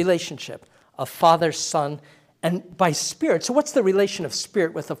infinite relationship of Father, Son, and by Spirit. So what's the relation of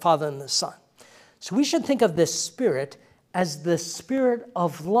Spirit with the Father and the Son? So we should think of this Spirit as the Spirit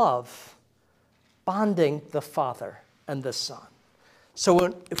of love bonding the Father and the Son. So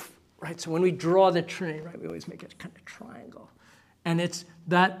when we draw the Trinity, right, we always make it kind of triangle. And it's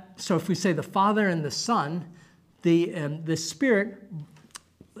that, so if we say the Father and the Son, the Spirit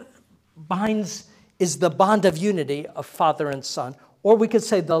is the bond of unity of Father and Son. Or we could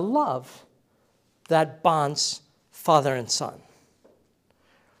say the love that bonds Father and Son.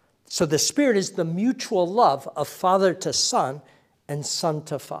 So the Spirit is the mutual love of Father to Son and Son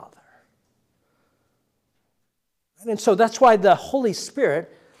to Father. And so that's why the Holy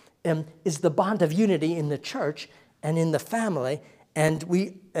Spirit is the bond of unity in the church and in the family. And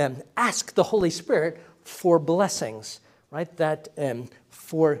we ask the Holy Spirit for blessings, right? That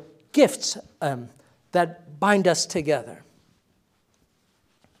for gifts that bind us together.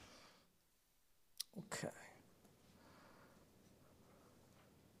 Okay.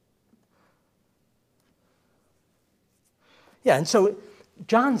 Yeah, and so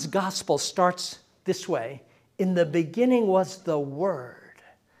John's gospel starts this way. In the beginning was the Word,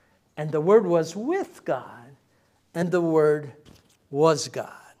 and the Word was with God, and the Word was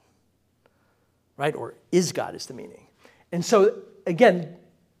God. Right? Or is God is the meaning. And so, again,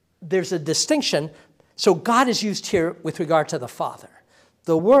 there's a distinction. So God is used here with regard to the Father.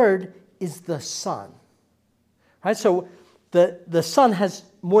 The Word is the Son. Right? So the Son has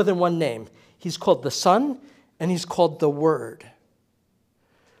more than one name. He's called the Son, and he's called the Word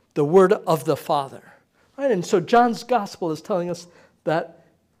of the Father. Right? And so John's gospel is telling us that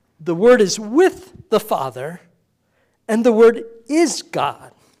the Word is with the Father, and the Word is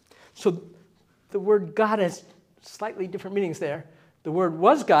God. So the word God has slightly different meanings there. The word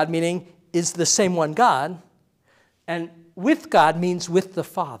was God, meaning is the same one God, and with God means with the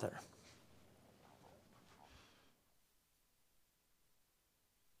Father.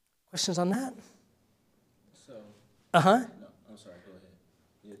 Questions on that? So, Uh-huh. no, I'm sorry, go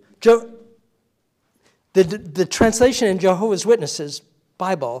ahead. The translation in Jehovah's Witnesses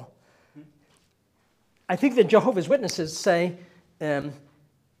Bible, I think the Jehovah's Witnesses say,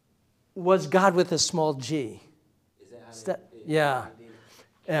 was God with a small g. Is that how Yeah.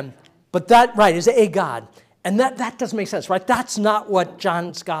 But that, right, is a God. And that doesn't make sense, right? That's not what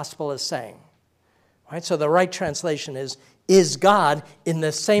John's gospel is saying. Right? So the right translation is God in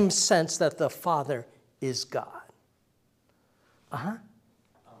the same sense that the Father is God. Uh-huh.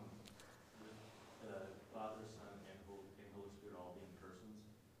 The Father, Son, and Holy Spirit all being persons,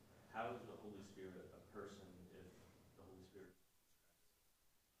 how is the Holy Spirit a person if the Holy Spirit?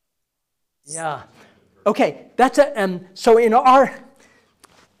 Yeah. Okay, that's so in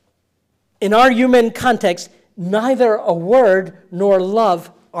our human context, neither a word nor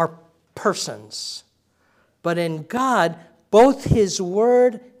love are persons. But in God, both his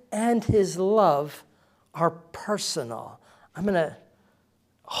word and his love are personal. I'm going to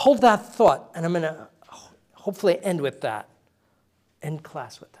hold that thought, and I'm going to hopefully end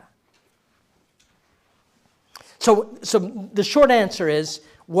class with that. So the short answer is,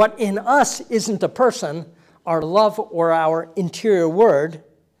 what in us isn't a person, our love or our interior word,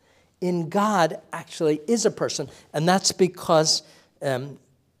 in God actually is a person. And that's because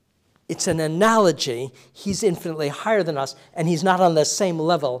it's an analogy. He's infinitely higher than us, and he's not on the same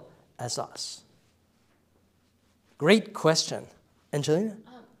level as us. Great question. Angelina?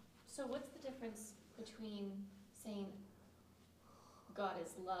 So what's the difference between saying God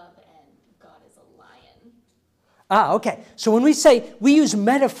is love and God is a lion? Okay. So when we use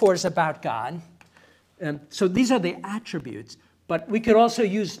metaphors about God, so these are the attributes, but we could also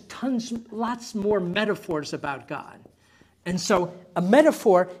use lots more metaphors about God. And so a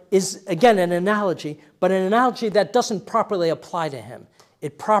metaphor is, again, an analogy, but an analogy that doesn't properly apply to him.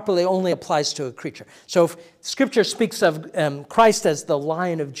 It properly only applies to a creature. So if Scripture speaks of Christ as the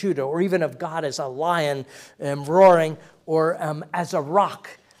Lion of Judah, or even of God as a lion roaring, or as a rock,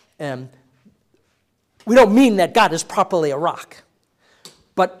 we don't mean that God is properly a rock.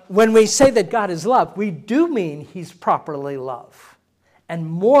 But when we say that God is love, we do mean he's properly love.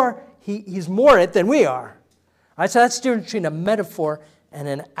 And he's more it than we are. All right, so that's the difference between a metaphor and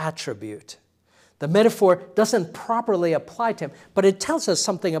an attribute. The metaphor doesn't properly apply to him, but it tells us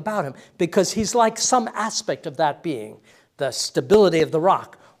something about him because he's like some aspect of that being, the stability of the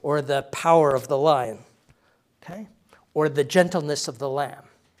rock or the power of the lion, okay, or the gentleness of the lamb.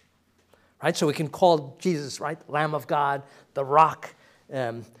 Right, so we can call Jesus, right, Lamb of God, the rock,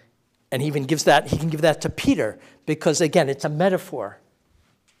 and he can give that to Peter because, again, it's a metaphor.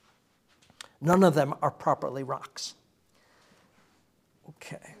 None of them are properly rocks.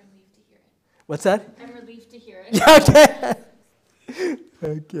 Okay. I'm relieved to hear it. What's that? I'm relieved to hear it. Okay.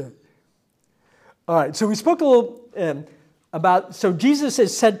 Okay. All right, so we spoke a little about, so Jesus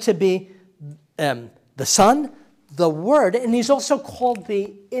is said to be the Son, the Word, and he's also called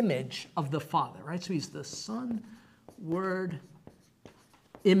the image of the Father, right? So he's the Son, Word,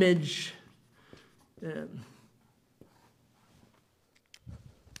 image.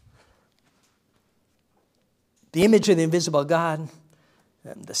 The image of the invisible God,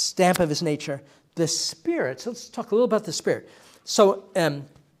 the stamp of his nature, the Spirit. So let's talk a little about the Spirit. So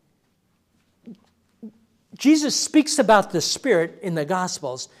Jesus speaks about the Spirit in the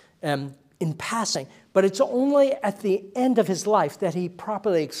Gospels in passing, but it's only at the end of his life that he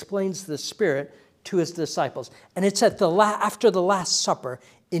properly explains the Spirit to his disciples. And it's at after the Last Supper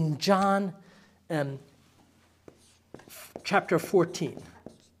in John chapter 14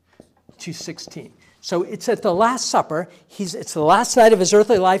 to 16. So it's at the Last Supper. It's the last night of his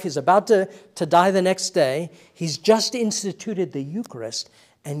earthly life. He's about to die the next day. He's just instituted the Eucharist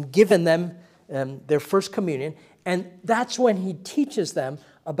and given them their first communion. And that's when he teaches them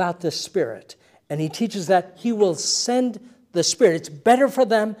about the Spirit. And he teaches that he will send the Spirit. It's better for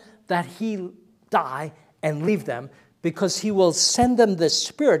them that he die and leave them, because he will send them the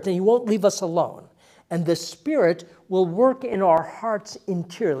Spirit and he won't leave us alone. And the Spirit will work in our hearts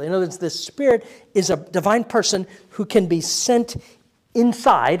interiorly. In other words, the Spirit is a divine person who can be sent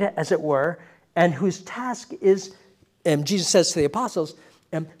inside, as it were, and whose task is, Jesus says to the apostles,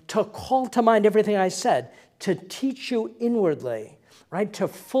 to call to mind everything I said, to teach you inwardly, right? To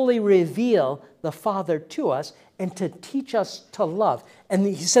fully reveal the Father to us and to teach us to love. And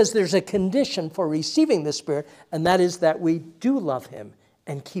he says there's a condition for receiving the Spirit, and that is that we do love him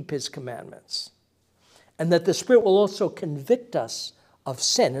and keep his commandments. And that the Spirit will also convict us of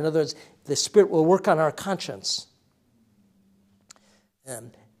sin. In other words, the Spirit will work on our conscience.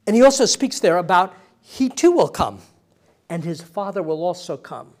 And he also speaks there about he too will come, and his Father will also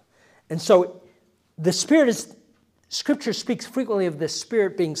come. And so the Spirit is, Scripture speaks frequently of the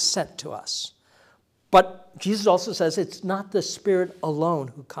Spirit being sent to us. But Jesus also says it's not the Spirit alone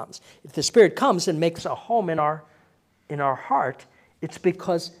who comes. If the Spirit comes and makes a home in our heart, it's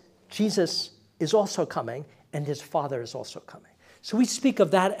because Jesus is also coming, and his Father is also coming. So we speak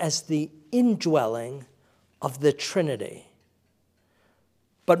of that as the indwelling of the Trinity.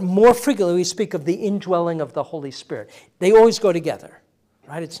 But more frequently, we speak of the indwelling of the Holy Spirit. They always go together,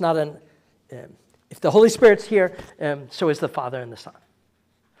 right? It's not if the Holy Spirit's here, so is the Father and the Son.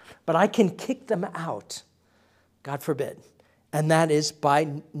 But I can kick them out, God forbid. And that is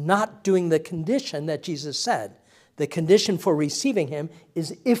by not doing the condition that Jesus said. The condition for receiving him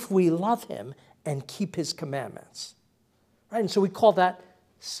is if we love him and keep his commandments. Right? And so we call that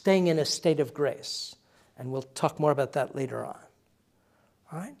staying in a state of grace. And we'll talk more about that later on.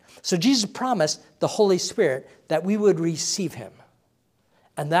 All right? So Jesus promised the Holy Spirit that we would receive him.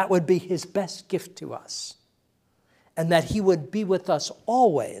 And that would be his best gift to us. And that he would be with us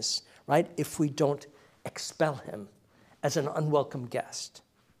always, right, if we don't expel him as an unwelcome guest.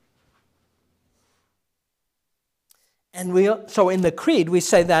 And so in the Creed, we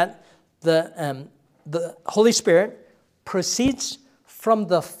say that the Holy Spirit proceeds from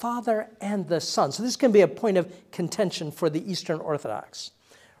the Father and the Son. So this can be a point of contention for the Eastern Orthodox,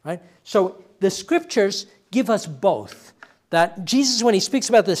 right? So the Scriptures give us both. That Jesus, when he speaks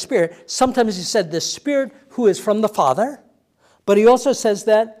about the Spirit, sometimes he said the Spirit who is from the Father, but he also says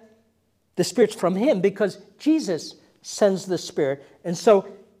that the Spirit's from him because Jesus sends the Spirit. And so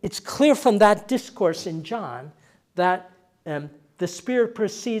it's clear from that discourse in John that the Spirit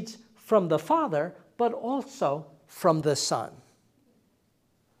proceeds from the Father, but also from the Son.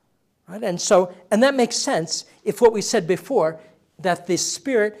 Right? And that makes sense if what we said before, that the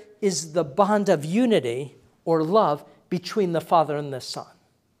Spirit is the bond of unity or love between the Father and the Son.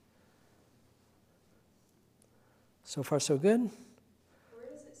 So far, so good? Where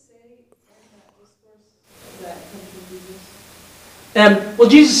does it say in that discourse that comes from Jesus? Well,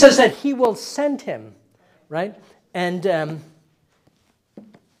 Jesus says that he will send him, right? And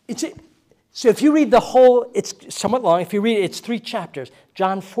so if you read the whole, it's somewhat long. If you read it, it's 3 chapters.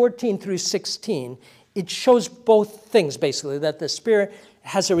 John 14 through 16. It shows both things, basically, that the Spirit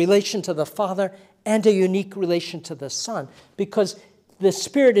has a relation to the Father and a unique relation to the Son, because the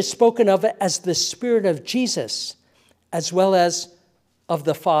Spirit is spoken of as the Spirit of Jesus as well as of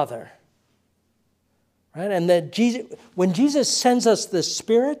the Father. Right? And when Jesus sends us the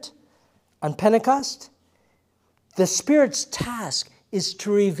Spirit on Pentecost, the Spirit's task is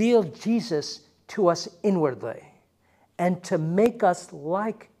to reveal Jesus to us inwardly and to make us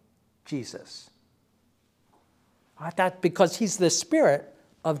like Jesus. Right? That because he's the Spirit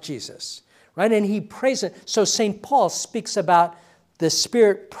of Jesus. Right? And he prays it. So St. Paul speaks about the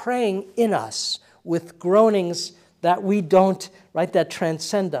Spirit praying in us with groanings that we don't, right, that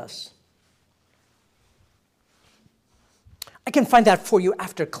transcend us. I can find that for you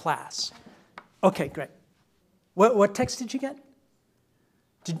after class. Okay, great. What text did you get?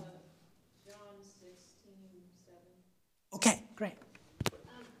 John 16:7. Okay, great. And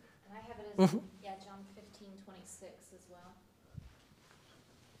I have it as, John 15:26 as well.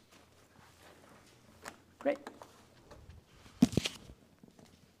 Great.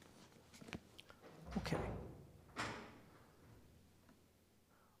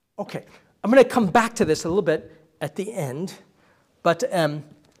 Okay. I'm going to come back to this a little bit at the end. But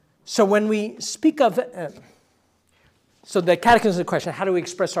so when we speak of, so the catechism is the question, how do we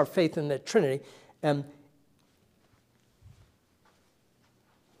express our faith in the Trinity?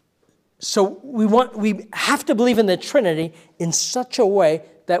 So we have to believe in the Trinity in such a way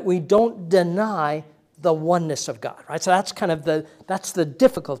that we don't deny the oneness of God, right? So that's kind of that's the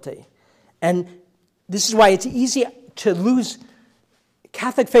difficulty. And this is why it's easy to lose.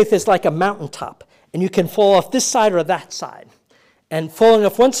 Catholic faith is like a mountaintop, and you can fall off this side or that side. And falling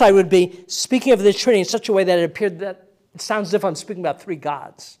off one side would be speaking of the Trinity in such a way that it sounds as if I'm speaking about three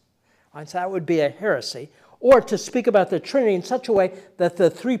gods. Right? So that would be a heresy. Or to speak about the Trinity in such a way that the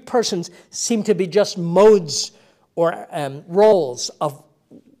three persons seem to be just modes or roles of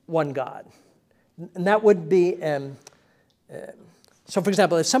one God. And that would be, so for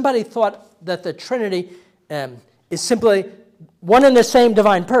example, if somebody thought that the Trinity is simply one and the same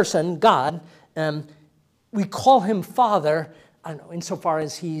divine person, God, we call him Father, I don't know, insofar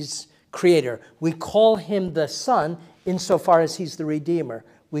as he's creator. We call him the Son insofar as he's the Redeemer.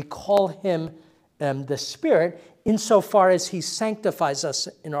 We call him the Spirit insofar as he sanctifies us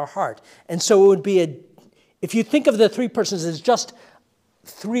in our heart. And so it would be if you think of the three persons as just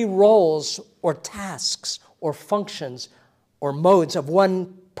three roles or tasks or functions or modes of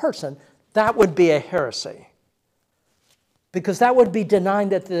one person, that would be a heresy. Because that would be denying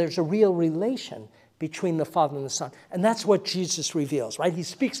that there's a real relation between the Father and the Son. And that's what Jesus reveals, right? He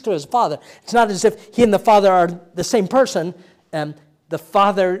speaks to his Father. It's not as if he and the Father are the same person. The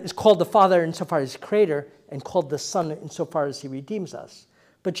Father is called the Father insofar as he's creator and called the Son insofar as he redeems us.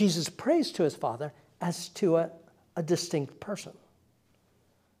 But Jesus prays to his Father as to a distinct person,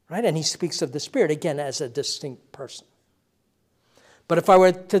 right? And he speaks of the Spirit, again, as a distinct person. But if I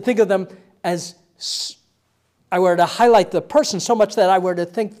were to think of them as, I were to highlight the person so much that I were to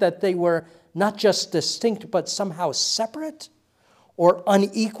think that they were not just distinct, but somehow separate or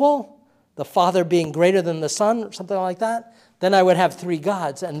unequal, the Father being greater than the Son, or something like that, then I would have three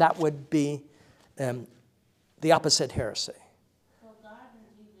gods, and that would be the opposite heresy. So God and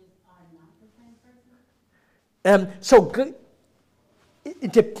Jesus are not the same person?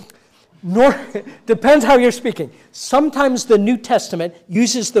 It depends how you're speaking. Sometimes the New Testament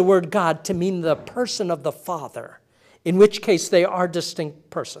uses the word God to mean the person of the Father, in which case they are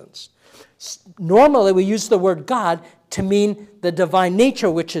distinct persons. Normally we use the word God to mean the divine nature,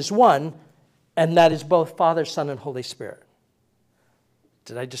 which is one, and that is both Father, Son, and Holy Spirit.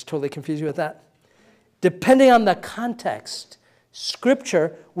 Did I just totally confuse you with that? Depending on the context,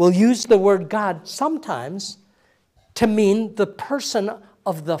 Scripture will use the word God sometimes to mean the person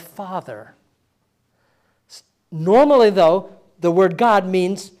of the Father. Normally, though, the word God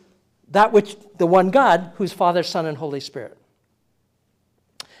means that which the one God, who's Father, Son, and Holy Spirit.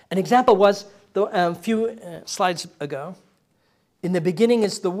 An example was a few slides ago. In the beginning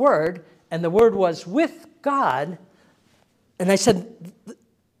is the Word, and the Word was with God. And I said,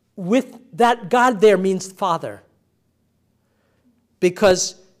 with that God there means Father.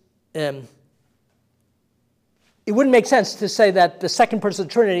 Because it wouldn't make sense to say that the second person of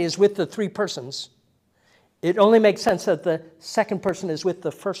the Trinity is with the three persons. It only makes sense that the second person is with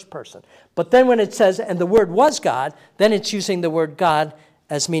the first person. But then when it says, and the Word was God, then it's using the word God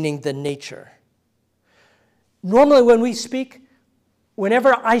as meaning the nature. Normally when we speak,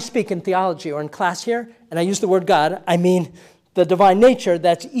 whenever I speak in theology or in class here, and I use the word God, I mean the divine nature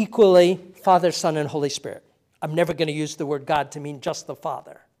that's equally Father, Son, and Holy Spirit. I'm never going to use the word God to mean just the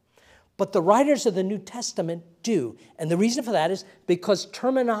Father. But the writers of the New Testament do. And the reason for that is because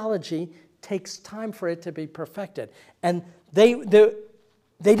terminology takes time for it to be perfected. And they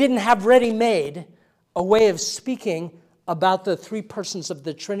didn't have ready-made a way of speaking about the three persons of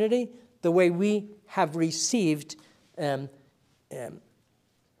the Trinity the way we have received in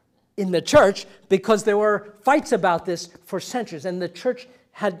the church, because there were fights about this for centuries. And the church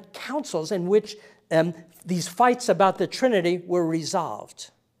had councils in which these fights about the Trinity were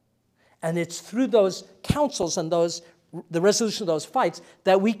resolved. And it's through those councils and the resolution of those fights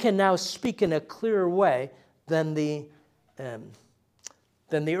that we can now speak in a clearer way than the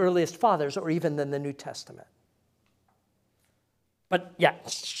earliest fathers or even than the New Testament. But yeah,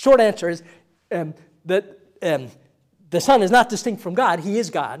 short answer is that the Son is not distinct from God. He is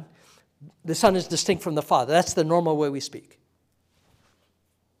God. The Son is distinct from the Father. That's the normal way we speak.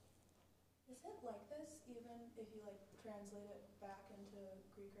 Is it like this even if you translate it back into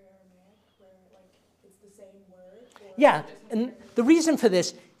Greek or Aramaic, where it's the same word? Yeah, and the reason for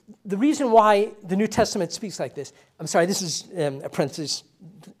this, the reason why the New Testament speaks like this, I'm sorry, this is a parenthesis.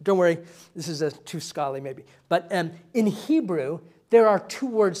 Don't worry, this is too scholarly maybe. But in Hebrew, there are two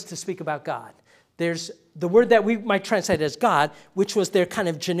words to speak about God. There's the word that we might translate as God, which was their kind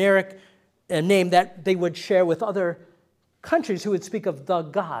of generic name that they would share with other countries who would speak of the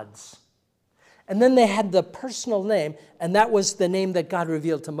gods. And then they had the personal name, and that was the name that God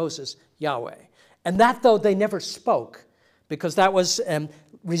revealed to Moses, Yahweh. And that, though, they never spoke, because that was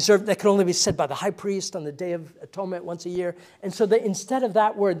reserved, that could only be said by the high priest on the Day of Atonement once a year. And so instead of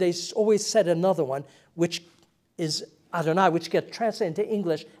that word, they always said another one, which is Adonai, which gets translated into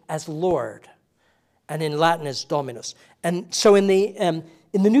English as Lord, and in Latin as Dominus. And so in the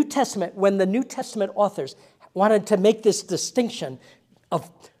New Testament, when the New Testament authors wanted to make this distinction of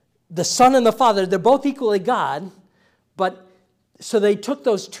the Son and the Father, they're both equally God, but so they took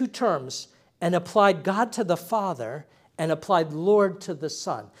those two terms and applied God to the Father and applied Lord to the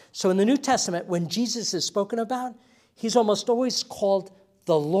Son. So in the New Testament, when Jesus is spoken about, he's almost always called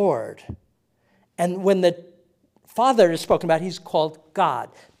the Lord. And when the Father is spoken about, he's called God.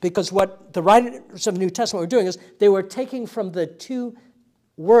 Because what the writers of the New Testament were doing is they were taking from the two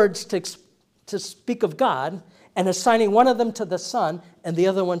words to speak of God and assigning one of them to the Son and the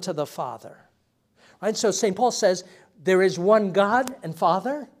other one to the Father. Right? So St. Paul says there is one God and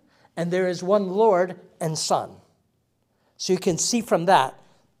Father, and there is one Lord and Son. So you can see from that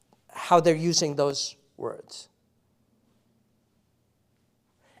how they're using those words.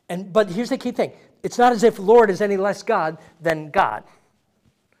 But here's the key thing. It's not as if Lord is any less God than God.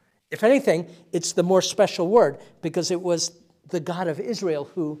 If anything, it's the more special word because it was the God of Israel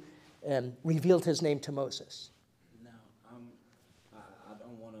who revealed his name to Moses. Now, I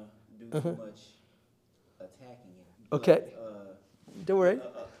don't want to do too much attacking it. But, Okay. Don't worry.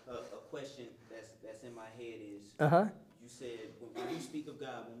 A question that's in my head is, Uh-huh. you said when we speak of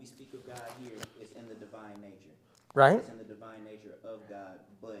God here, it's in the divine nature. Right? It's in the divine nature of God.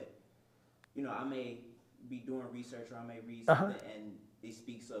 But, I may be doing research or I may read something and it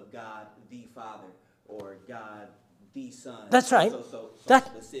speaks of God the Father or God the Son. That's right. So That-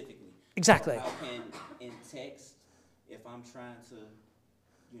 specifically. Exactly. So how can, in text, if I'm trying to,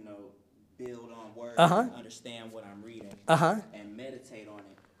 build on words and understand what I'm reading and meditate on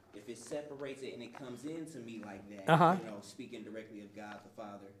it, if it separates it and it comes into me like that, speaking directly of God the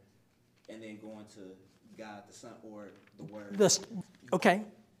Father and then going to God the Son or the Word. Okay.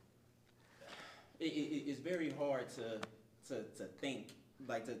 It's very hard to think,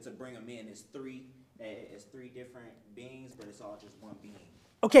 like to bring them in as three different beings, but it's all just one being.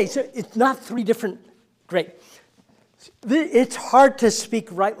 Okay, so it's not three different, great. It's hard to speak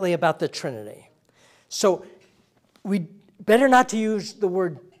rightly about the Trinity. So we better not to use the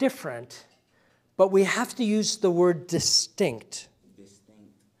word different, but we have to use the word distinct.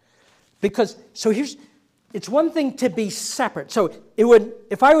 Because, it's one thing to be separate. So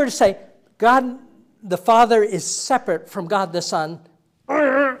if I were to say, God the Father is separate from God the Son,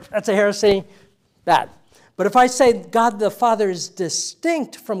 that's a heresy, bad. But if I say God the Father is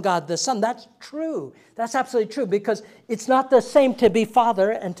distinct from God the Son, that's true. That's absolutely true because it's not the same to be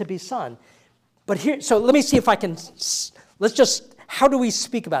Father and to be Son. But so let me see if I can, how do we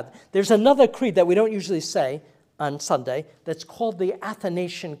speak about it? There's another creed that we don't usually say on Sunday that's called the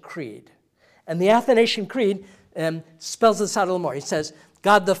Athanasian Creed. And the Athanasian Creed spells this out a little more. He says,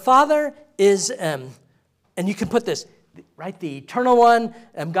 God the Father is, and you can put this, right, the eternal one,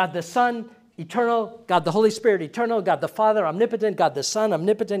 God the Son, eternal, God the Holy Spirit, eternal, God the Father, omnipotent, God the Son,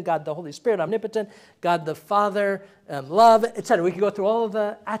 omnipotent, God the Holy Spirit, omnipotent, God the Father, love, etc. We can go through all of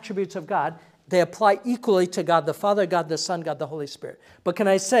the attributes of God. They apply equally to God the Father, God the Son, God the Holy Spirit. But can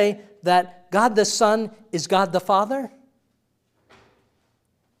I say that God the Son is God the Father?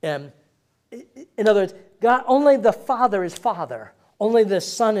 In other words, only the Father is Father, only the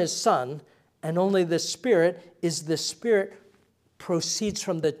Son is Son, and only the Spirit is the Spirit proceeds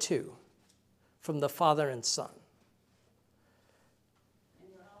from the two, from the Father and Son. And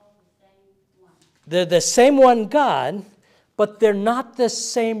they're all the same one. They're the same one God, but they're not the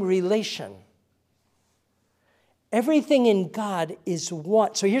same relation. Everything in God is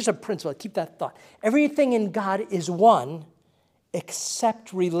one. So here's a principle. Keep that thought. Everything in God is one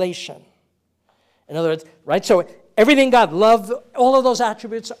except relation. In other words, right? So everything God, love, all of those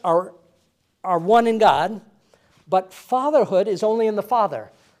attributes are one in God, but fatherhood is only in the Father.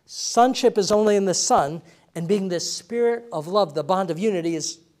 Sonship is only in the Son, and being the Spirit of love, the bond of unity,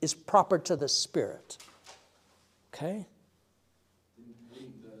 is proper to the Spirit. Okay?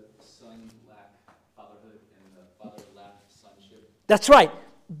 Wouldn't the Son lack fatherhood and the Father lack sonship? That's right.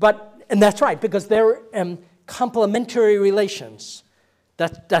 That's right, because they're complementary relations.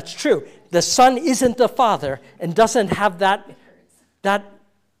 That's true. The Son isn't the Father and doesn't have that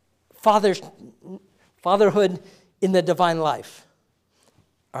fatherhood in the divine life.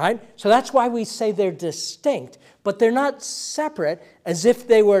 All right? So that's why we say they're distinct, but they're not separate as if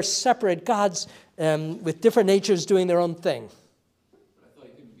they were separate gods with different natures doing their own thing. But I thought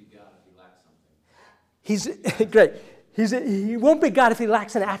he couldn't be God if he lacked something. He's great. He won't be God if he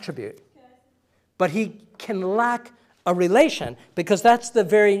lacks an attribute. Can but he can lack a relation, because that's the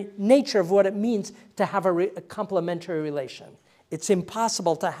very nature of what it means to have a complementary relation. It's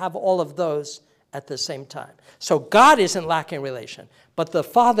impossible to have all of those at the same time. So God isn't lacking relation, but the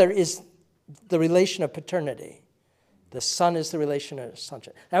Father is the relation of paternity. The Son is the relation of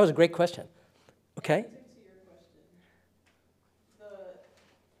sonship. That was a great question. Okay? To your question, the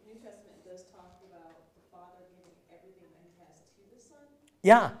New Testament does talk about the Father giving everything that he has to the Son.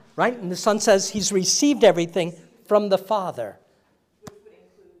 Yeah, right? And the Son says he's received everything from the Father. Which would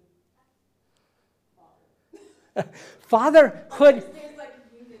include Father. Fatherhood. There's like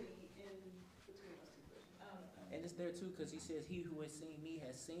unity in between those two persons. I don't know. And it's there too, because he says, he who has seen me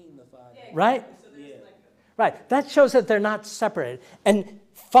has seen the Father. Yeah, Right? So there's like Right. That shows that they're not separated. And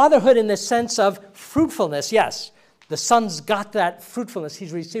fatherhood in the sense of fruitfulness, yes. The Son's got that fruitfulness.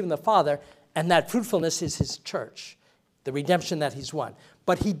 He's receiving the Father, and that fruitfulness is his church, the redemption that he's won.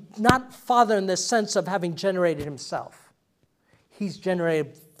 But he's not Father in the sense of having generated himself. He's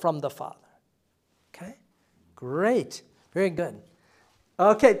generated from the Father. Okay? Great. Very good.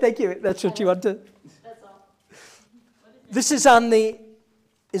 Okay, thank you. That's what you want to... That's all. This is on the...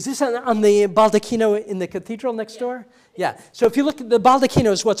 Is this on the baldacchino in the cathedral next door? Yeah. So if you look at the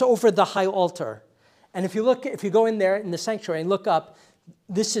baldacchino is what's over the high altar. And if you go in there in the sanctuary and look up,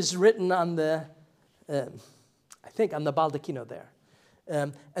 this is written on the, I think on the baldacchino there.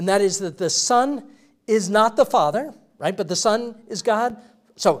 And that is that the Son is not the Father, right? But the Son is God.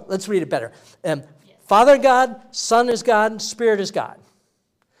 So let's read it better. Father God, Son is God, Spirit is God.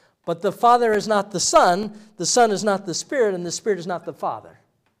 But the Father is not the Son is not the Spirit, and the Spirit is not the Father.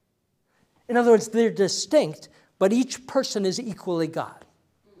 In other words, they're distinct, but each person is equally God.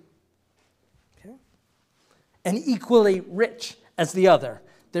 Okay? And equally rich as the other.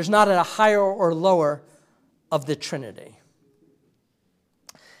 There's not a higher or lower of the Trinity.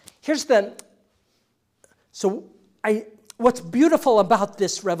 What's beautiful about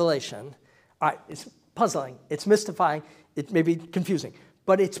this revelation, it's puzzling, it's mystifying, it may be confusing,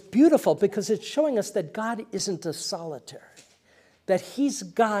 but it's beautiful because it's showing us that God isn't a solitary, that he's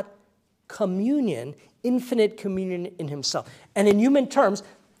got communion, infinite communion in himself. And in human terms,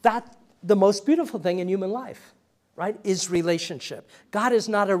 that's the most beautiful thing in human life, right, is relationship. God is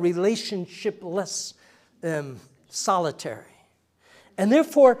not a relationshipless solitary. And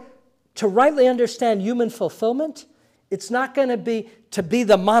therefore, to rightly understand human fulfillment, it's not going to be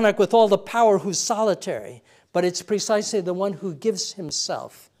the monarch with all the power who's solitary, but it's precisely the one who gives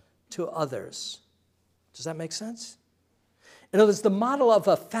himself to others. Does that make sense? In other words, the model of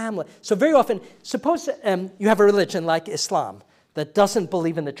a family. So very often, suppose you have a religion like Islam that doesn't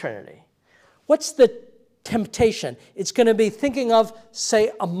believe in the Trinity. What's the temptation? It's going to be thinking of,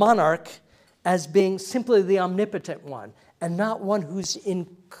 say, a monarch as being simply the omnipotent one and not one who's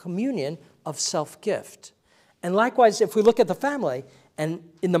in communion of self-gift. And likewise, if we look at the family, and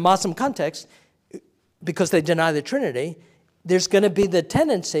in the Muslim context, because they deny the Trinity, there's going to be the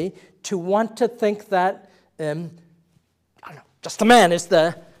tendency to want to think that just the man is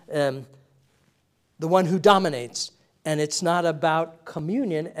the one who dominates, and it's not about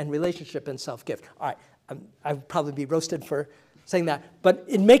communion and relationship and self-gift. All right, I would probably be roasted for saying that, but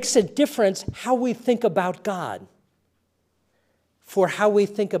it makes a difference how we think about God for how we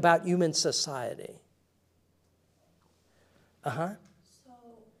think about human society. So,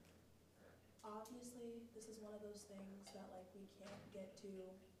 obviously, this is one of those things that, like, we can't get to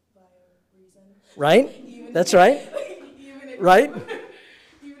by reason. Right? That's right. Right?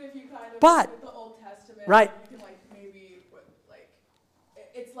 Even if you kind of But, look at the Old Testament, right. you can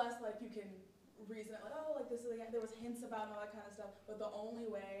it's less like you can reason it like, oh, like this is like, there was hints about and all that kind of stuff, but the only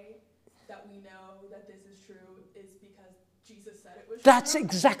way that we know that this is true is because Jesus said it was That's true.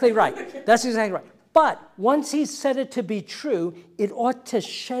 exactly right. That's exactly right. But once he said it to be true, it ought to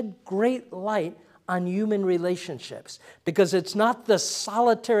shed great light on human relationships, because it's not the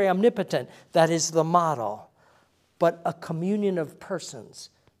solitary omnipotent that is the model, but a communion of persons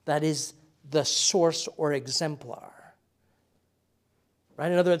that is the source or exemplar.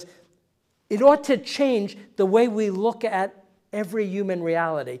 Right? In other words, it ought to change the way we look at every human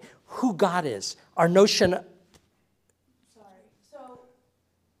reality, who God is, our notion. Sorry. So,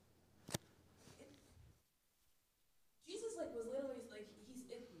 Jesus, like, was literally, like, you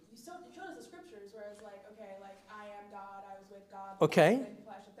showed us the scriptures where it's like, okay, like, I am God, I was with God. Okay.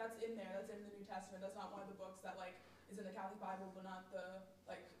 That's in there. That's in the New Testament. That's not one of the books that, like, is in the Catholic Bible, but not the,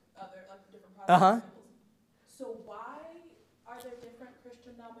 like, other, like, different Protestant Bibles. So why are there different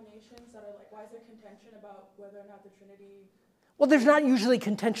Christian denominations that are like, why is there contention about whether or not the Trinity? Well, there's not usually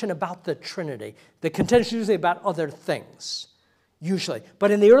contention about the Trinity. The contention is usually about other things. usually.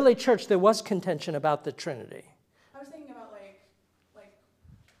 But in the early church, there was contention about the Trinity. I was thinking about like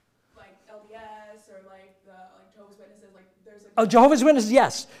LDS or like Jehovah's Witnesses. Like there's like. Oh, Jehovah's Witnesses,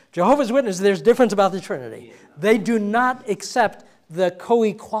 yes. Jehovah's Witnesses, there's difference about the Trinity. They do not accept the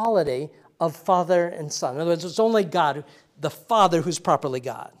co-equality of Father and Son. In other words, it's only God, the Father, who's properly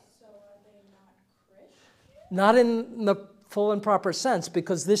God. So are they not Christian? Not in the full and proper sense,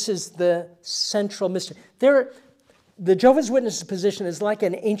 because this is the central mystery. The Jehovah's Witnesses position is like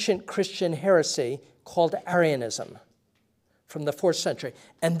an ancient Christian heresy called Arianism from the 4th century.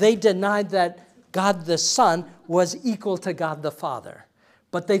 And they denied that God the Son was equal to God the Father.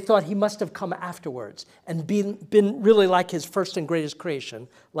 But they thought he must have come afterwards and been really like his first and greatest creation,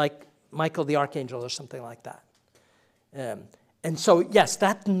 like Michael the Archangel or something like that. And so, yes,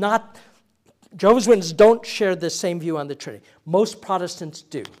 that's not... Jehovah's Witnesses don't share the same view on the Trinity. Most Protestants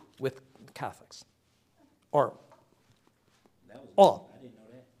do with Catholics. Or all. I didn't know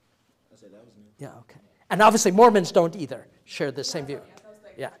that. I said that was new. Yeah, okay. And obviously Mormons don't either share the same view.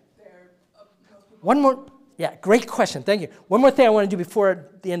 Yeah. One more, yeah, great question. Thank you. One more thing I want to do before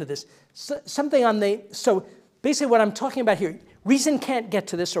the end of this. Something on so basically what I'm talking about here, reason can't get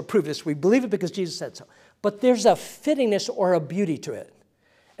to this or prove this. We believe it because Jesus said so. But there's a fittingness or a beauty to it.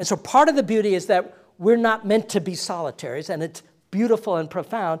 And so part of the beauty is that we're not meant to be solitaries, and it's beautiful and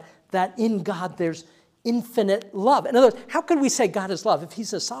profound that in God there's infinite love. In other words, how could we say God is love if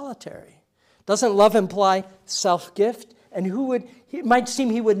he's a solitary? Doesn't love imply self-gift? And it might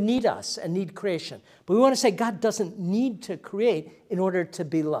seem he would need us and need creation. But we want to say God doesn't need to create in order to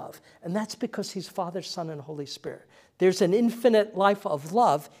be love. And that's because he's Father, Son, and Holy Spirit. There's an infinite life of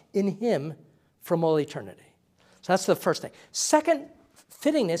love in him from all eternity. So that's the first thing. Second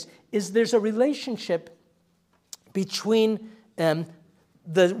fittingness is there's a relationship between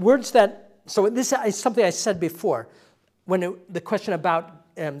the words that... So this is something I said before, when the question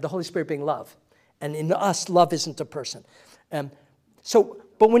about the Holy Spirit being love. And in us, love isn't a person. But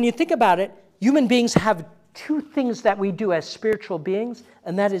when you think about it, human beings have two things that we do as spiritual beings,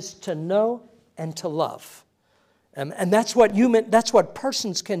 and that is to know and to love. And that's what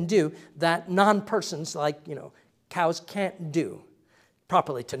persons can do that non-persons, like cows, can't do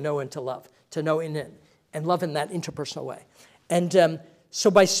properly, to know and to love, to know and love in that interpersonal way. And so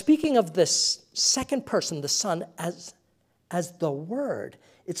by speaking of this second person, the Son, as the Word,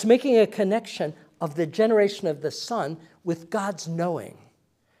 it's making a connection of the generation of the Son with God's knowing,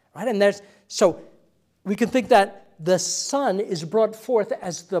 right? And so we can think that the Son is brought forth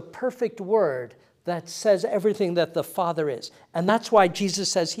as the perfect Word that says everything that the Father is. And that's why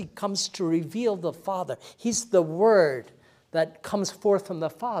Jesus says he comes to reveal the Father. He's the Word that comes forth from the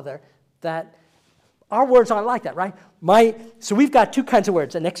Father. That our words aren't like that, right? So we've got two kinds of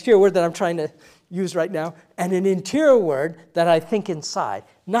words, an exterior word that I'm trying to use right now, and an interior word that I think inside.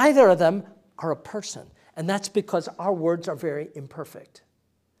 Neither of them are a person, and that's because our words are very imperfect.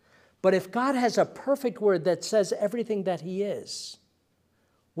 But if God has a perfect word that says everything that he is,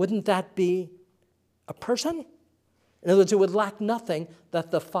 wouldn't that be a person? In other words, it would lack nothing that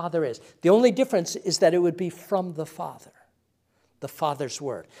the Father is. The only difference is that it would be from the Father, the Father's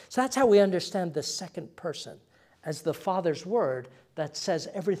word. So that's how we understand the second person, as the Father's word that says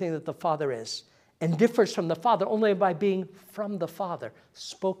everything that the Father is, and differs from the Father only by being from the Father,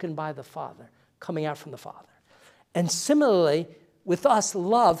 spoken by the Father, coming out from the Father. And similarly, with us,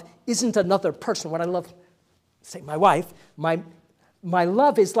 love isn't another person. When I love, say, my wife, my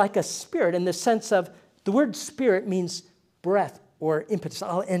love is like a spirit in the sense of, the word spirit means breath or impetus.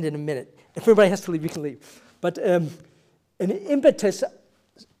 I'll end in a minute. If everybody has to leave, you can leave. But an impetus,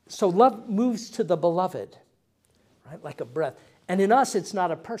 so love moves to the beloved, right, like a breath. And in us, it's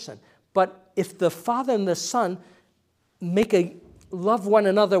not a person. But if the Father and the Son love one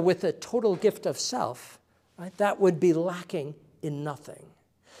another with a total gift of self, right, that would be lacking in nothing.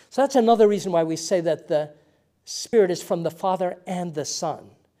 So that's another reason why we say that the Spirit is from the Father and the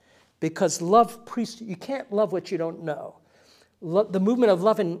Son. Because you can't love what you don't know. The movement of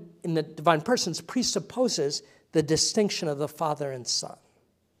love in the divine persons presupposes the distinction of the Father and Son.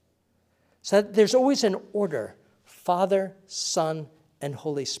 So there's always an order, Father, Son, and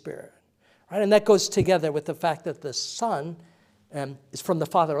Holy Spirit. Right? And that goes together with the fact that the Son is from the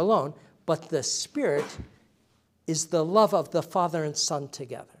Father alone, but the Spirit is the love of the Father and Son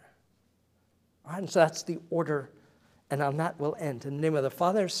together. Right? And so that's the order, and on that we'll end. In the name of the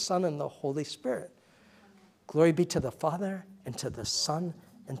Father, Son, and the Holy Spirit. Glory be to the Father, and to the Son,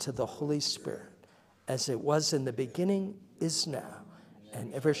 and to the Holy Spirit, as it was in the beginning, is now,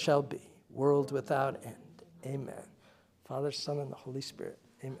 and ever shall be, world without end. Amen. Father, Son, and the Holy Spirit.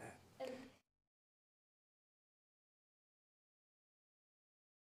 Amen.